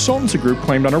runs a consultancy group,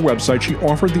 claimed on her website she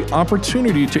offered the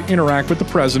opportunity to interact with the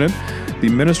president, the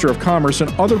Minister of Commerce,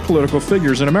 and other political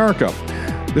figures in America.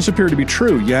 This appeared to be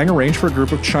true. Yang arranged for a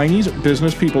group of Chinese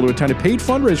business people to attend a paid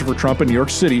fundraiser for Trump in New York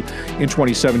City in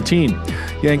 2017.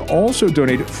 Yang also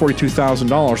donated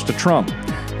 $42,000 to Trump.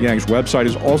 Yang's website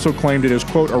has also claimed it has,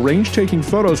 quote, arranged taking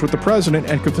photos with the president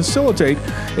and could facilitate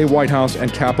a White House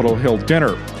and Capitol Hill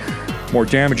dinner. More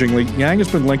damagingly, Yang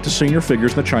has been linked to senior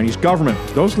figures in the Chinese government.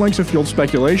 Those links have fueled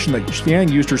speculation that Yang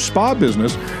used her spa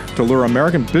business to lure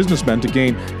American businessmen to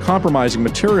gain compromising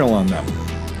material on them.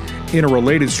 In a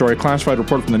related story, a classified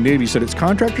report from the Navy said its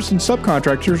contractors and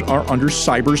subcontractors are under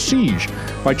cyber siege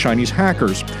by Chinese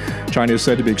hackers. China is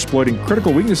said to be exploiting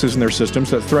critical weaknesses in their systems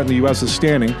that threaten the U.S.'s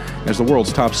standing as the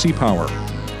world's top sea power.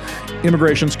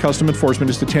 Immigration's Customs Enforcement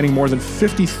is detaining more than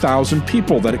 50,000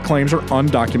 people that it claims are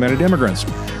undocumented immigrants.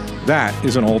 That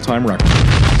is an all-time record.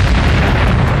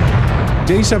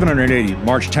 Day 780,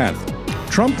 March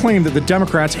 10th. Trump claimed that the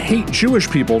Democrats hate Jewish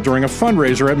people during a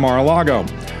fundraiser at Mar-a-Lago.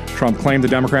 Trump claimed the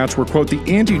Democrats were, quote, the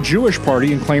anti-Jewish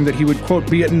party and claimed that he would, quote,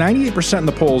 be at 98% in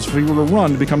the polls if he were to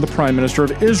run to become the prime minister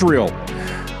of Israel.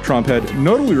 Trump had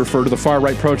notably referred to the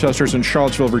far-right protesters in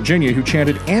Charlottesville, Virginia, who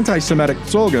chanted anti-Semitic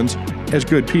slogans as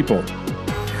good people.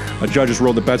 A judge has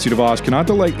ruled that Betsy DeVos cannot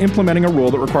delay implementing a rule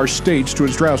that requires states to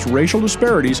address racial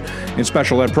disparities in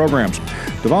special ed programs.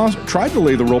 DeVos tried to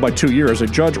delay the rule by 2 years. A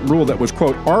judge ruled that was,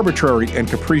 quote, arbitrary and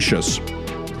capricious.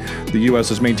 The U.S.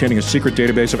 is maintaining a secret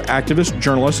database of activists,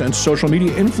 journalists, and social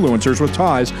media influencers with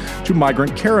ties to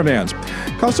migrant caravans.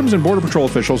 Customs and Border Patrol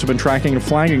officials have been tracking and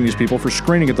flagging these people for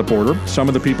screening at the border. Some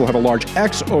of the people have a large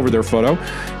X over their photo,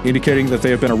 indicating that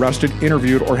they have been arrested,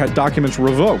 interviewed, or had documents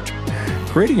revoked.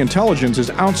 Creating intelligence is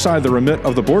outside the remit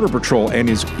of the Border Patrol and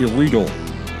is illegal.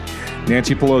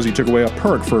 Nancy Pelosi took away a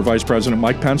perk for Vice President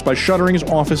Mike Pence by shuttering his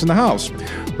office in the House.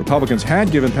 Republicans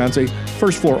had given Pence a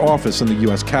first-floor office in the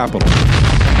U.S. Capitol.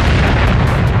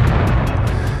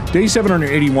 Day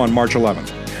 781, March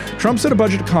 11th. Trump sent a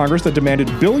budget to Congress that demanded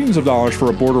billions of dollars for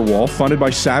a border wall funded by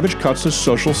savage cuts to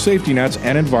social safety nets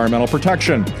and environmental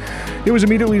protection. It was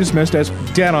immediately dismissed as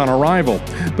dead on arrival,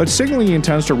 but signaling he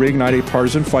intends to reignite a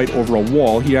partisan fight over a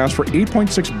wall, he asked for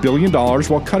 $8.6 billion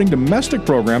while cutting domestic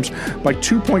programs by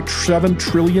 $2.7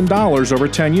 trillion over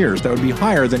 10 years. That would be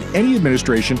higher than any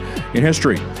administration in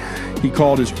history. He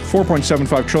called his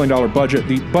 $4.75 trillion budget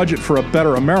the budget for a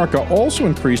better America, also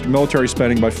increased military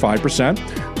spending by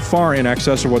 5%, far in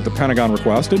excess of what the Pentagon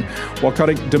requested, while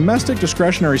cutting domestic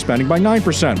discretionary spending by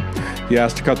 9%. He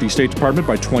asked to cut the State Department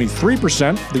by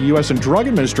 23%, the U.S. and Drug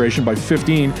Administration by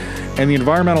 15%, and the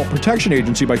Environmental Protection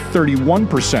Agency by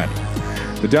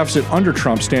 31%. The deficit under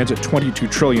Trump stands at $22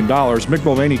 trillion. Mick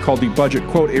Mulvaney called the budget,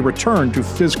 quote, a return to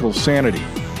fiscal sanity.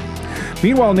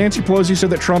 Meanwhile, Nancy Pelosi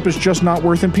said that Trump is just not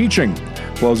worth impeaching.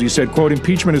 Pelosi said, quote,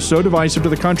 impeachment is so divisive to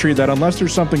the country that unless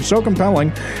there's something so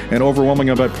compelling and overwhelming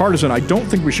and bipartisan, I don't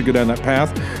think we should go down that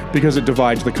path because it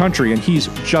divides the country, and he's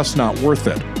just not worth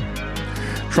it.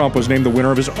 Trump was named the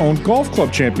winner of his own golf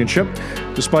club championship,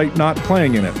 despite not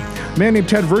playing in it. A man named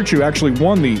Ted Virtue actually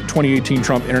won the 2018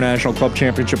 Trump International Club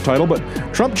Championship title, but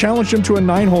Trump challenged him to a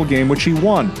 9-hole game, which he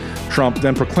won. Trump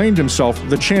then proclaimed himself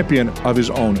the champion of his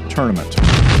own tournament.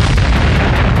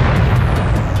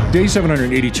 Day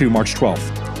 782, March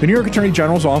 12th. The New York Attorney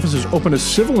General's office has opened a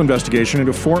civil investigation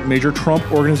into 4 major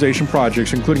Trump Organization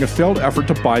projects, including a failed effort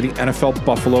to buy the NFL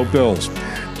Buffalo Bills.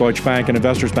 Deutsche Bank and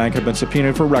Investors Bank have been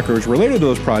subpoenaed for records related to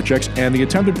those projects and the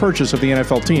attempted purchase of the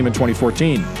NFL team in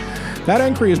 2014. That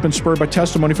inquiry has been spurred by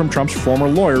testimony from Trump's former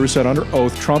lawyer, who said under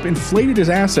oath Trump inflated his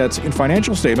assets in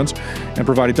financial statements and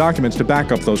provided documents to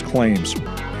back up those claims.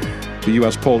 The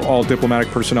U.S. pulled all diplomatic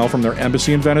personnel from their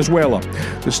embassy in Venezuela.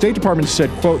 The State Department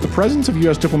said, quote, the presence of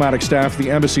U.S. diplomatic staff at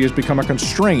the embassy has become a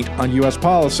constraint on U.S.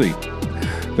 policy.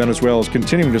 Venezuela is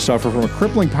continuing to suffer from a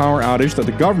crippling power outage that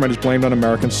the government has blamed on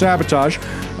American sabotage.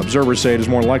 Observers say it is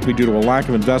more likely due to a lack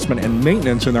of investment and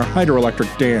maintenance in their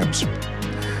hydroelectric dams.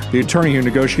 The attorney who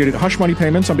negotiated hush money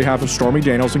payments on behalf of Stormy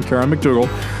Daniels and Karen McDougal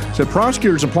said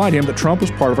prosecutors implied to him that Trump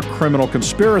was part of a criminal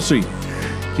conspiracy.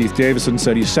 Keith Davison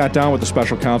said he sat down with the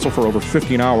special counsel for over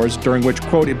 15 hours, during which,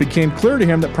 quote, it became clear to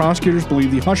him that prosecutors believe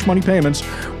the hush money payments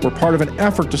were part of an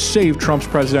effort to save Trump's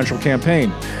presidential campaign.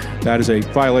 That is a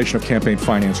violation of campaign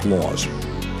finance laws.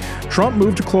 Trump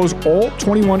moved to close all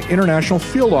 21 international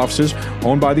field offices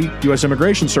owned by the U.S.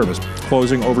 Immigration Service.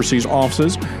 Closing overseas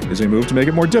offices is a move to make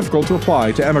it more difficult to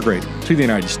apply to emigrate to the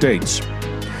United States.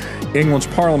 England's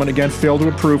parliament again failed to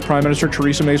approve Prime Minister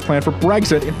Theresa May's plan for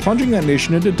Brexit, and plunging that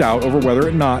nation into doubt over whether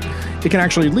or not it can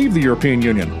actually leave the European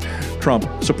Union. Trump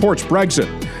supports Brexit.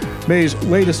 May's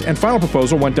latest and final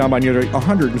proposal went down by nearly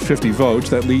 150 votes.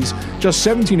 That leaves just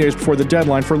 17 days before the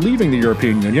deadline for leaving the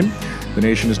European Union. The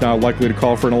nation is now likely to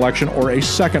call for an election or a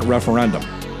second referendum.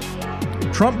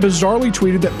 Trump bizarrely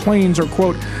tweeted that planes are,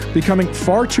 quote, becoming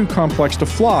far too complex to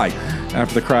fly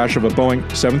after the crash of a Boeing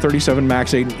 737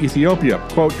 MAX 8 in Ethiopia.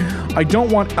 Quote, I don't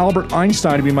want Albert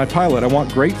Einstein to be my pilot. I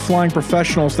want great flying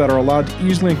professionals that are allowed to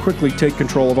easily and quickly take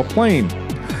control of a plane.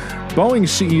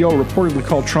 Boeing's CEO reportedly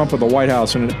called Trump at the White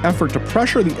House in an effort to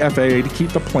pressure the FAA to keep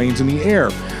the planes in the air.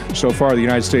 So far, the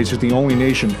United States is the only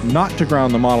nation not to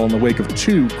ground the model in the wake of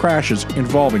 2 crashes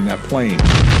involving that plane.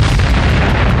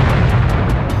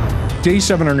 Day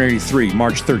 783,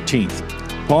 March 13th.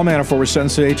 Paul Manafort was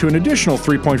sentenced today to an additional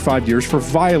 3.5 years for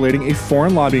violating a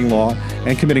foreign lobbying law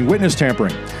and committing witness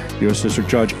tampering. U.S. District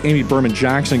Judge Amy Berman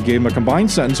Jackson gave him a combined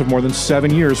sentence of more than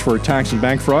 7 years for tax and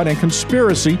bank fraud and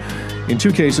conspiracy in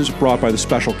 2 cases brought by the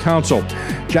special counsel.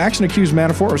 Jackson accused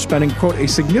Manafort of spending, quote, a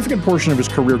significant portion of his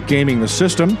career gaming the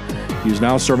system. He is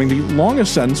now serving the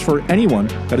longest sentence for anyone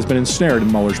that has been ensnared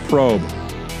in Mueller's probe.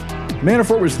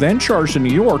 Manafort was then charged in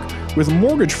New York with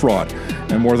mortgage fraud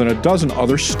and more than a dozen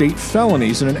other state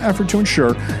felonies in an effort to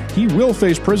ensure he will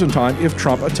face prison time if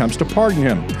Trump attempts to pardon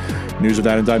him. News of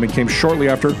that indictment came shortly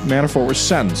after Manafort was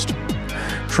sentenced.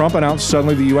 Trump announced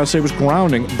suddenly the USA was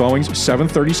grounding Boeing's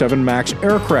 737 MAX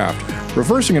aircraft,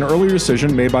 reversing an earlier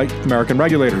decision made by American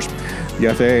regulators.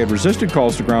 The FAA had resisted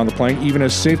calls to ground the plane, even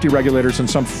as safety regulators in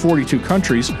some 42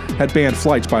 countries had banned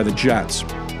flights by the jets.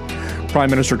 Prime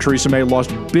Minister Theresa May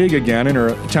lost big again in her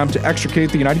attempt to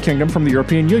extricate the United Kingdom from the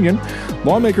European Union.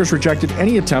 Lawmakers rejected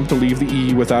any attempt to leave the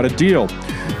EU without a deal.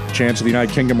 The chance of the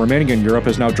United Kingdom remaining in Europe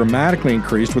has now dramatically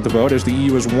increased with the vote, as the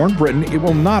EU has warned Britain it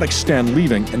will not extend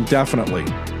leaving indefinitely.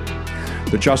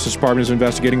 The Justice Department is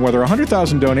investigating whether a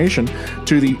 $100,000 donation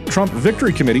to the Trump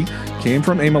Victory Committee came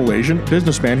from a Malaysian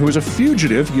businessman who is a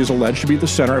fugitive. He is alleged to be at the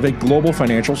center of a global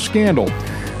financial scandal.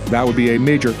 That would be a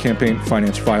major campaign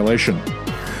finance violation.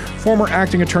 Former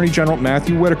Acting Attorney General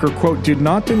Matthew Whitaker, quote, did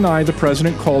not deny the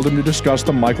president called him to discuss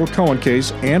the Michael Cohen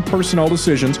case and personnel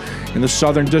decisions in the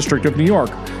Southern District of New York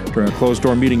during a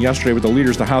closed-door meeting yesterday with the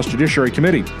leaders of the House Judiciary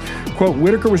Committee. Quote,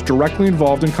 Whitaker was directly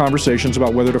involved in conversations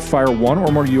about whether to fire one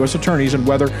or more U.S. attorneys and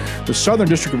whether the Southern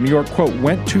District of New York, quote,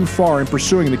 went too far in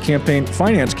pursuing the campaign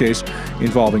finance case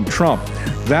involving Trump.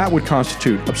 That would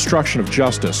constitute obstruction of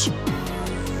justice.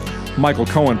 Michael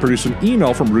Cohen produced an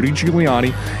email from Rudy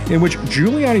Giuliani in which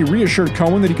Giuliani reassured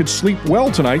Cohen that he could sleep well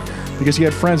tonight because he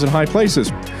had friends in high places.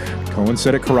 Cohen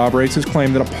said it corroborates his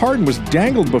claim that a pardon was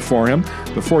dangled before him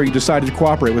before he decided to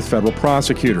cooperate with federal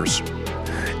prosecutors.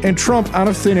 And Trump, out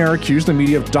of thin air, accused the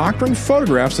media of doctoring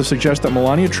photographs to suggest that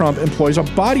Melania Trump employs a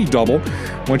body double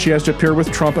when she has to appear with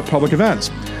Trump at public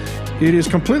events. It is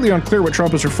completely unclear what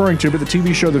Trump is referring to, but the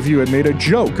TV show The View had made a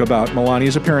joke about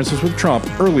Melania's appearances with Trump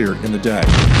earlier in the day.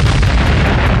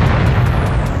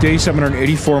 Day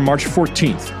 784, March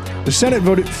 14th. The Senate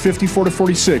voted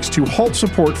 54-46 to halt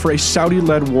support for a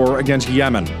Saudi-led war against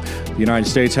Yemen. The United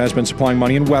States has been supplying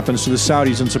money and weapons to the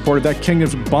Saudis in support of that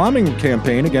kingdom's bombing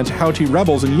campaign against Houthi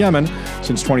rebels in Yemen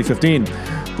since 2015.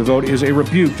 The vote is a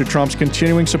rebuke to Trump's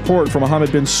continuing support for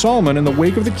Mohammed bin Salman in the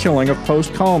wake of the killing of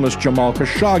Post-columnist Jamal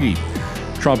Khashoggi.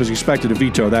 Trump is expected to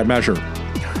veto that measure.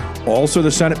 Also,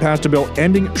 the Senate passed a bill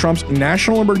ending Trump's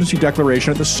national emergency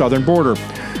declaration at the southern border.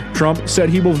 Trump said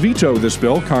he will veto this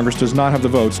bill. Congress does not have the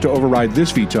votes to override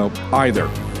this veto either.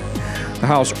 The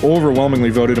House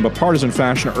overwhelmingly voted in a bipartisan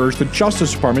fashion to urge the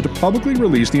Justice Department to publicly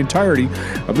release the entirety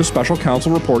of the special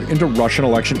counsel report into Russian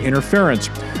election interference.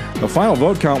 The final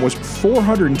vote count was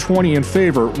 420 in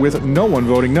favor, with no one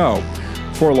voting no.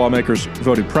 4 lawmakers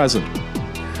voted present.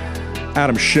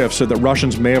 Adam Schiff said that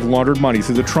Russians may have laundered money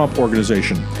through the Trump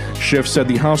Organization. Schiff said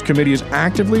the House committee is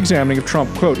actively examining if Trump,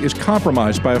 quote, is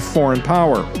compromised by a foreign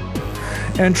power.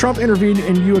 And Trump intervened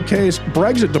in UK's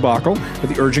Brexit debacle at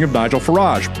the urging of Nigel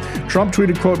Farage. Trump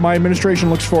tweeted, quote, "My administration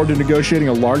looks forward to negotiating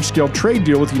a large-scale trade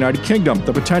deal with the United Kingdom.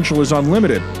 The potential is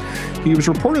unlimited." He was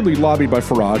reportedly lobbied by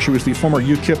Farage, who was the former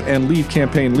UKIP and Leave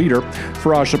campaign leader.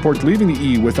 Farage supports leaving the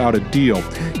EU without a deal.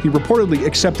 He reportedly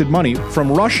accepted money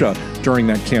from Russia during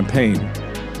that campaign.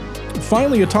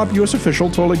 Finally, a top U.S. official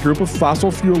told a group of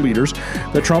fossil fuel leaders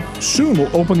that Trump soon will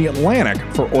open the Atlantic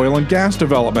for oil and gas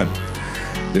development.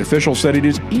 The official said it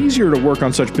is easier to work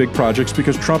on such big projects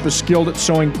because Trump is skilled at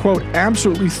sowing, quote,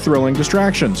 "absolutely thrilling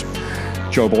distractions."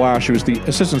 Joe Balash, who is the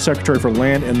Assistant Secretary for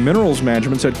Land and Minerals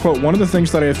Management, said, quote, "One of the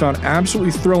things that I have found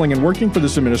absolutely thrilling in working for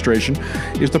this administration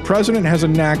is the president has a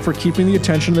knack for keeping the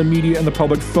attention of the media and the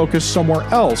public focused somewhere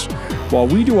else, while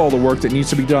we do all the work that needs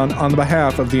to be done on the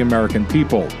behalf of the American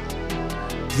people."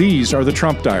 These are the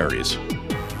Trump Diaries.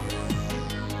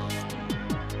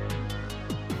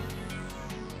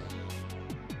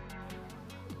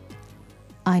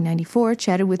 I-94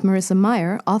 chatted with Marissa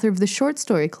Meyer, author of the short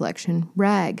story collection,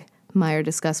 Rag. Meyer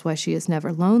discussed why she is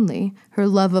never lonely, her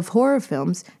love of horror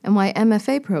films, and why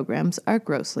MFA programs are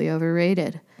grossly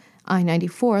overrated.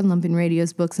 I-94, Lumpen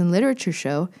Radio's Books and Literature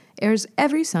show, airs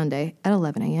every Sunday at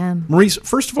 11 a.m. Maurice,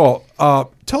 first of all,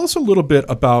 tell us a little bit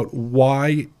about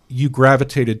why you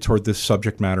gravitated toward this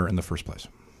subject matter in the first place.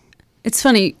 It's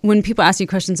funny, when people ask you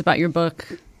questions about your book,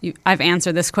 I've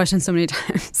answered this question so many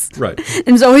times. Right.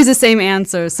 And it's always the same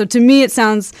answer. So to me, it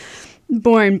sounds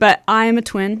boring, but I am a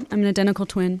twin. I'm an identical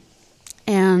twin.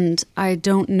 And I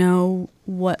don't know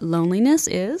what loneliness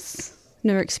is.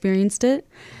 Never experienced it.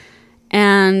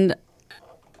 And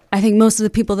I think most of the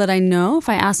people that I know, if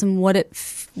I ask them what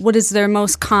is their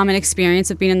most common experience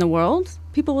of being in the world,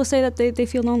 people will say that they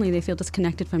feel lonely, they feel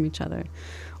disconnected from each other.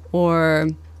 Or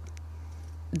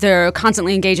they're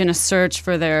constantly engaged in a search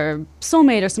for their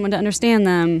soulmate or someone to understand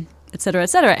them, et cetera, et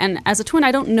cetera. And as a twin,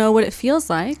 I don't know what it feels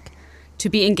like to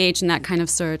be engaged in that kind of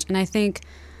search. And I think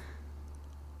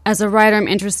as a writer, I'm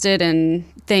interested in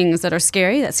things that are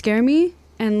scary, that scare me.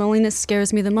 And loneliness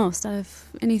scares me the most out of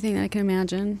anything that I can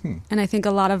imagine. And I think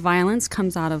a lot of violence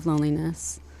comes out of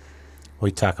loneliness. We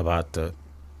talk about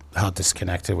how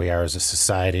disconnected we are as a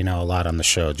society now a lot on the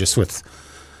show, just with,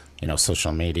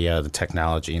 social media, the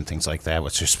technology and things like that,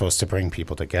 which are supposed to bring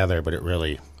people together, but it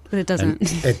really... But it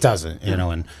doesn't. It doesn't,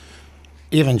 and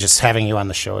even just having you on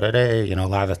the show today, a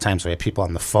lot of the times we have people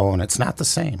on the phone, it's not the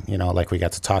same, like we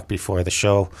got to talk before the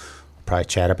show, probably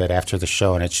chat a bit after the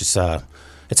show, and it's just...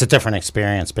 It's a different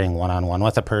experience being one-on-one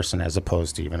with a person as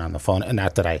opposed to even on the phone. And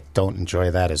not that I don't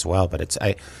enjoy that as well, but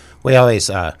we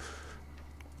always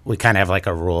we kind of have like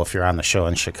a rule. If you're on the show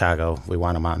in Chicago, we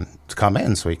want them on to come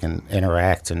in so we can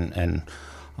interact and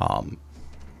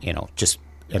just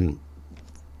in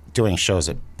doing shows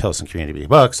at Pilsen Community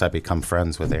Books, I become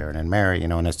friends with Aaron and Mary,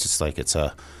 and it's just like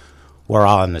we're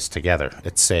all in this together.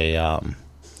 It's a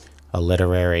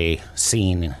literary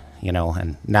scene.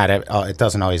 And not it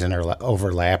doesn't always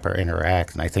overlap or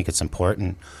interact. And I think it's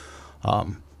important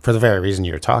for the very reason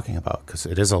you're talking about, because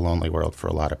it is a lonely world for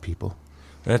a lot of people.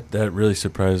 That really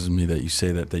surprises me that you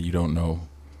say that you don't know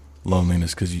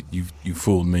loneliness, because you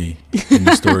fooled me in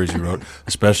the stories you wrote,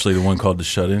 especially the one called The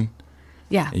Shut-In.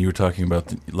 Yeah. And you were talking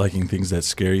about liking things that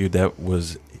scare you. That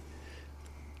was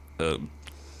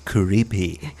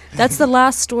creepy. That's the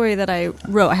last story that I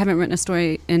wrote. I haven't written a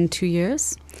story in 2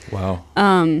 years. Wow.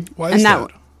 Why is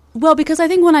that? Well, because I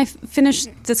think when I finished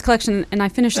this collection and I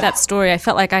finished that story, I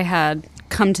felt like I had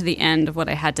come to the end of what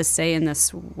I had to say in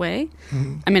this way.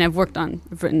 Mm-hmm. I mean, I've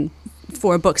written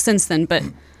 4 books since then, but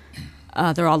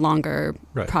they're all longer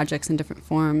projects in different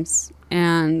forms.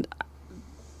 And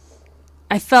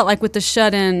I felt like with The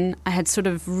Shut-In, I had sort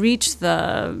of reached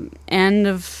the end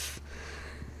of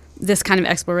this kind of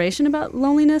exploration about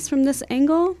loneliness from this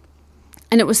angle.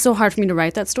 And it was so hard for me to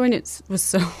write that story, and it was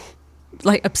so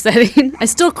upsetting. I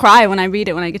still cry when I read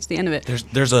it when I get to the end of it.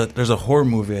 There's a horror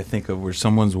movie I think of where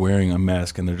someone's wearing a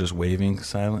mask and they're just waving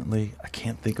silently. I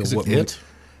can't think of what movie.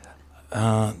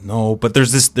 No, but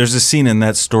there's this scene in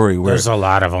that story where there's a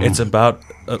lot of them. It's about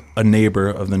a neighbor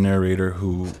of the narrator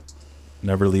who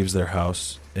never leaves their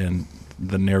house, and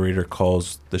the narrator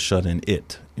calls the shut-in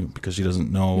it, because she doesn't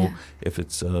know if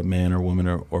it's a man or woman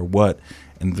or what.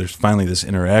 And there's finally this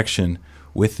interaction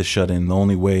with the shut-in. The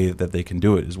only way that they can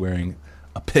do it is wearing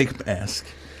a pig mask,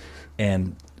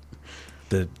 and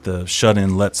the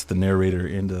shut-in lets the narrator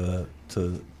into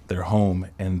their home,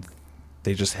 and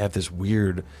they just have this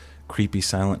weird, creepy,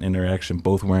 silent interaction,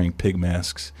 both wearing pig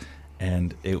masks.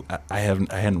 And I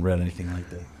hadn't read anything like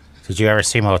that. Did you ever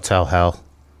see Motel Hell?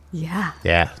 Yeah.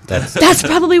 Yeah, That's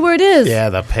probably where it is. Yeah,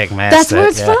 the pig mask. That's where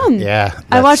it's from. Yeah,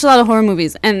 I watch a lot of horror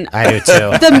movies, and I do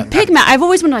too. The pig mask. I've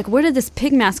always wondered, like, where did this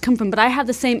pig mask come from? But I have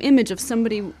the same image of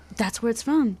somebody. That's where it's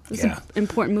from. It's an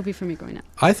important movie for me growing up.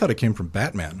 I thought it came from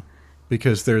Batman,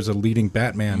 because there's a leading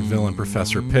Batman villain,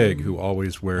 Professor Pig, who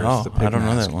always wears the pig mask. I don't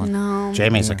know that one. No.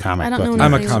 Jamie's a comic book nerd.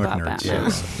 I'm a comic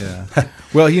nerd. Yeah.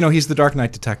 Well, he's the Dark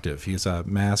Knight detective. He's a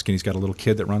mask, and he's got a little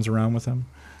kid that runs around with him.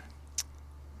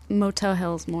 Motel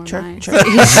Hell's more my...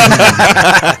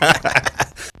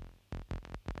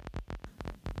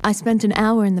 I spent an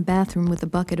hour in the bathroom with a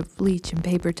bucket of bleach and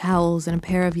paper towels and a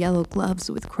pair of yellow gloves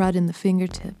with crud in the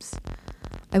fingertips.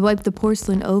 I wiped the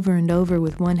porcelain over and over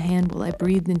with one hand while I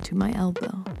breathed into my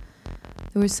elbow.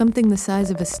 There was something the size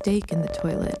of a steak in the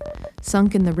toilet,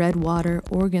 sunk in the red water,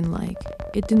 organ-like.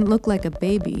 It didn't look like a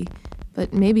baby,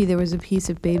 but maybe there was a piece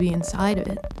of baby inside of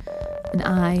it. An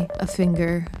eye, a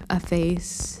finger, a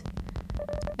face.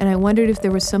 And I wondered if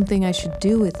there was something I should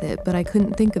do with it, but I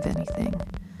couldn't think of anything.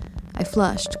 I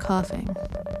flushed, coughing.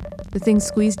 The thing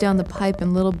squeezed down the pipe,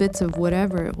 and little bits of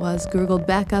whatever it was gurgled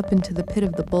back up into the pit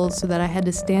of the bowl so that I had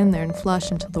to stand there and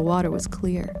flush until the water was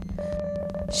clear.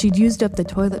 She'd used up the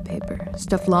toilet paper,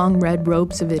 stuffed long red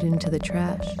ropes of it into the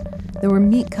trash. There were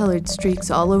meat-colored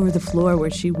streaks all over the floor where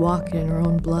she walked in her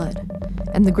own blood,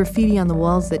 and the graffiti on the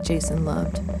walls that Jason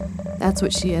loved. That's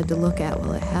what she had to look at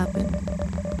while it happened.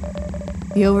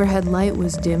 The overhead light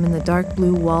was dim and the dark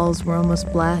blue walls were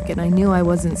almost black, and I knew I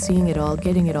wasn't seeing it all,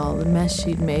 getting it all, the mess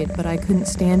she'd made, but I couldn't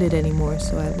stand it anymore,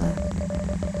 so I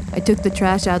left. I took the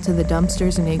trash out to the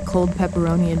dumpsters and ate cold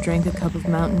pepperoni and drank a cup of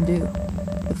Mountain Dew.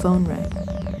 The phone rang.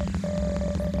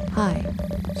 "Hi,"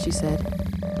 she said.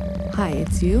 "Hi,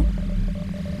 it's you?"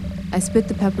 I spit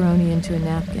the pepperoni into a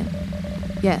napkin.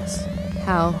 "Yes.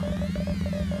 How?"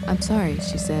 "I'm sorry,"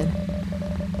 she said.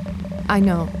 "I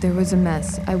know, there was a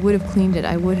mess. I would have cleaned it.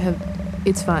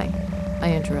 It's fine,"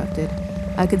 I interrupted.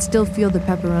 I could still feel the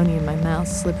pepperoni in my mouth,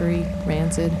 slippery,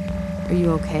 rancid. "Are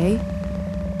you okay?"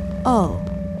 "Oh,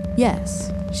 yes,"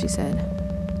 she said.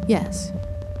 "Yes.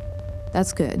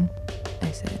 That's good,"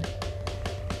 I said.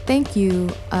 "Thank you,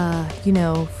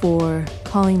 for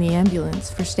calling the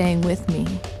ambulance, for staying with me."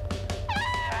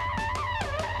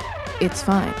 "It's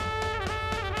fine."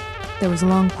 There was a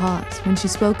long pause. When she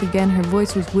spoke again, her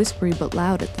voice was whispery but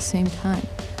loud at the same time,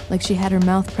 like she had her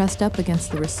mouth pressed up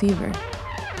against the receiver.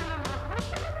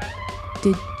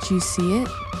 "Did you see it?"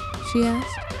 she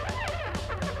asked.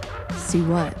 "See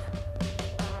what?"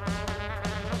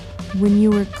 "When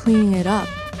you were cleaning it up,"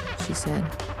 she said.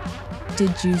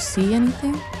 "Did you see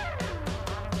anything?"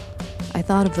 I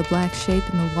thought of the black shape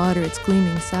in the water, its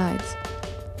gleaming sides.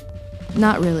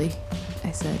 "Not really,"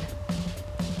 I said.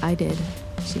 "I did,"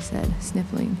 she said,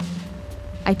 sniffling.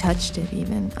 "I touched it,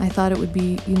 even. I thought it would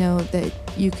be, that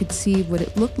you could see what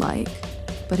it looked like.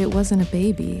 But it wasn't a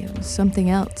baby. It was something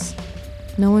else.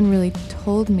 No one really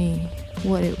told me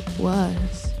what it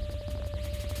was."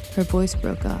 Her voice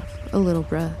broke off, a little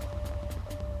breath.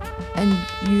 "And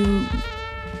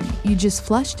you just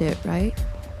flushed it, right?"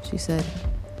 she said.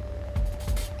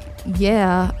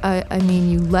 "Yeah, I mean,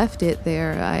 you left it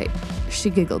there. She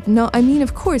giggled. "No, I mean,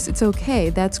 of course, it's okay.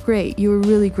 That's great. You were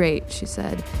really great," she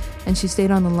said. And she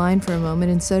stayed on the line for a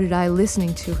moment, and so did I,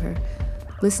 listening to her,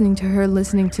 listening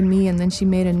to me, and then she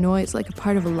made a noise like a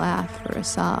part of a laugh or a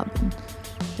sob, and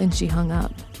then she hung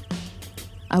up.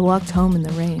 I walked home in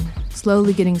the rain,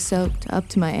 slowly getting soaked up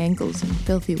to my ankles in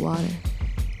filthy water.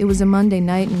 It was a Monday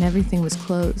night and everything was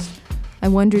closed. I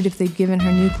wondered if they'd given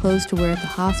her new clothes to wear at the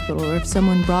hospital, or if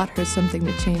someone brought her something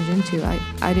to change into.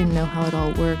 I didn't know how it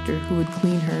all worked, or who would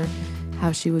clean her,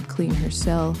 how she would clean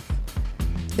herself.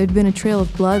 There'd been a trail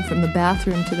of blood from the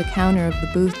bathroom to the counter of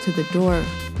the booth to the door,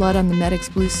 blood on the medics'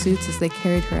 blue suits as they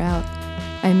carried her out.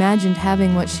 I imagined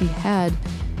having what she had,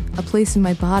 a place in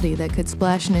my body that could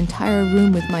splash an entire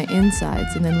room with my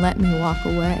insides and then let me walk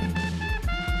away.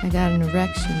 I got an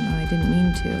erection, though I didn't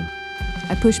mean to.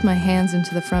 I pushed my hands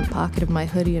into the front pocket of my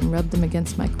hoodie and rubbed them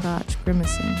against my crotch,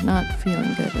 grimacing, not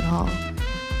feeling good at all.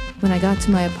 When I got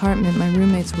to my apartment, my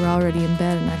roommates were already in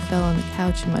bed, and I fell on the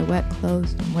couch in my wet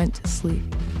clothes and went to sleep.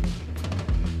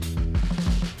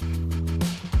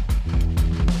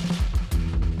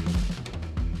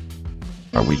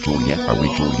 Are we Juliet?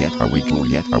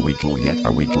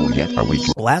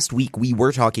 Last week, we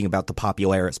were talking about the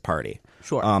Popularis Party.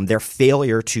 Sure. Their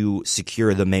failure to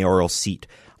secure the mayoral seat.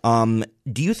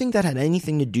 Do you think that had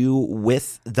anything to do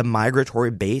with the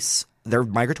migratory base, their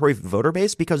migratory voter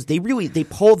base? Because they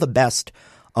poll the best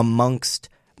amongst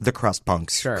the crust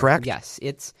punks, Sure. correct? Yes.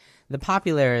 The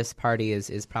Popularist Party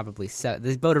is probably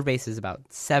the voter base is about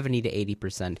 70 to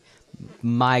 80%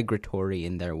 migratory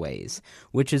in their ways,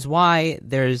 which is why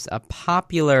there's a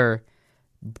popular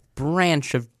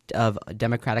branch of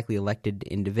democratically elected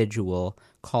individual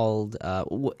called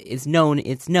it's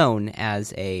known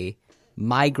as a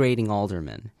migrating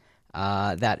alderman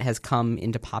that has come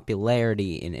into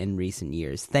popularity in recent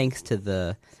years thanks to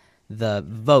the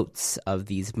votes of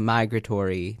these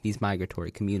migratory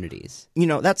communities. You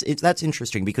know, that's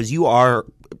interesting because you are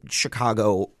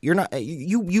Chicago. You're not.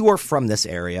 You are from this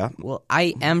area. Well,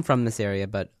 I am from this area,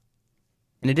 but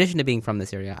in addition to being from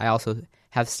this area, I also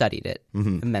have studied it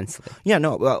immensely. Yeah,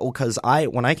 no, because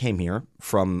when I came here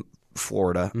from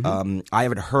Florida, I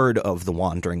haven't heard of the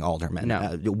wandering alderman.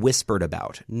 No. Whispered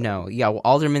about. No, yeah,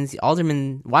 wandering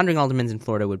aldermans in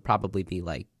Florida would probably be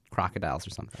like crocodiles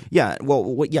or something. Yeah,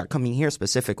 well, coming here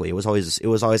specifically, it was always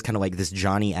kind of like this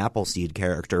Johnny Appleseed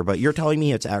character, but you're telling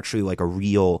me it's actually like a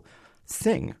real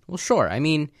thing. Well, sure. I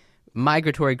mean,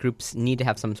 migratory groups need to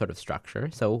have some sort of structure,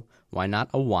 so why not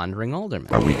a wandering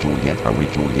alderman? Are we cool yet? Are we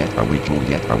cool yet? Are we cool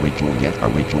yet? Are we cool yet? Are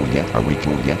we cool yet? Are we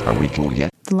cool yet? Are we cool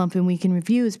yet? The Lumpen Week in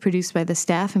Review is produced by the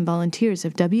staff and volunteers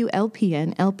of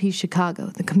WLPN LP Chicago,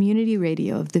 the community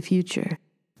radio of the future.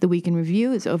 The Week in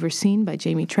Review is overseen by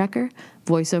Jamie Trecker,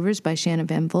 voiceovers by Shanna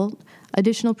Van Volt,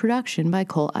 additional production by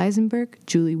Cole Eisenberg,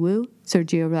 Julie Wu,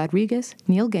 Sergio Rodriguez,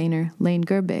 Neil Gaynor, Lane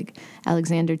Gerbig,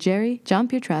 Alexander Jerry, John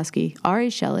Piotrowski, Ari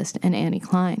Shellist, and Annie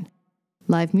Klein.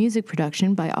 Live music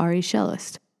production by Ari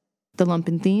Shellist. The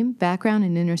Lumpen theme, background,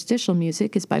 and interstitial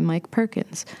music is by Mike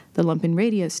Perkins. The Lumpen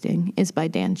Radio Sting is by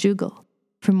Dan Jugel.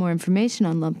 For more information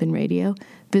on Lumpen Radio,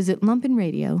 visit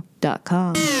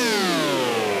lumpenradio.com.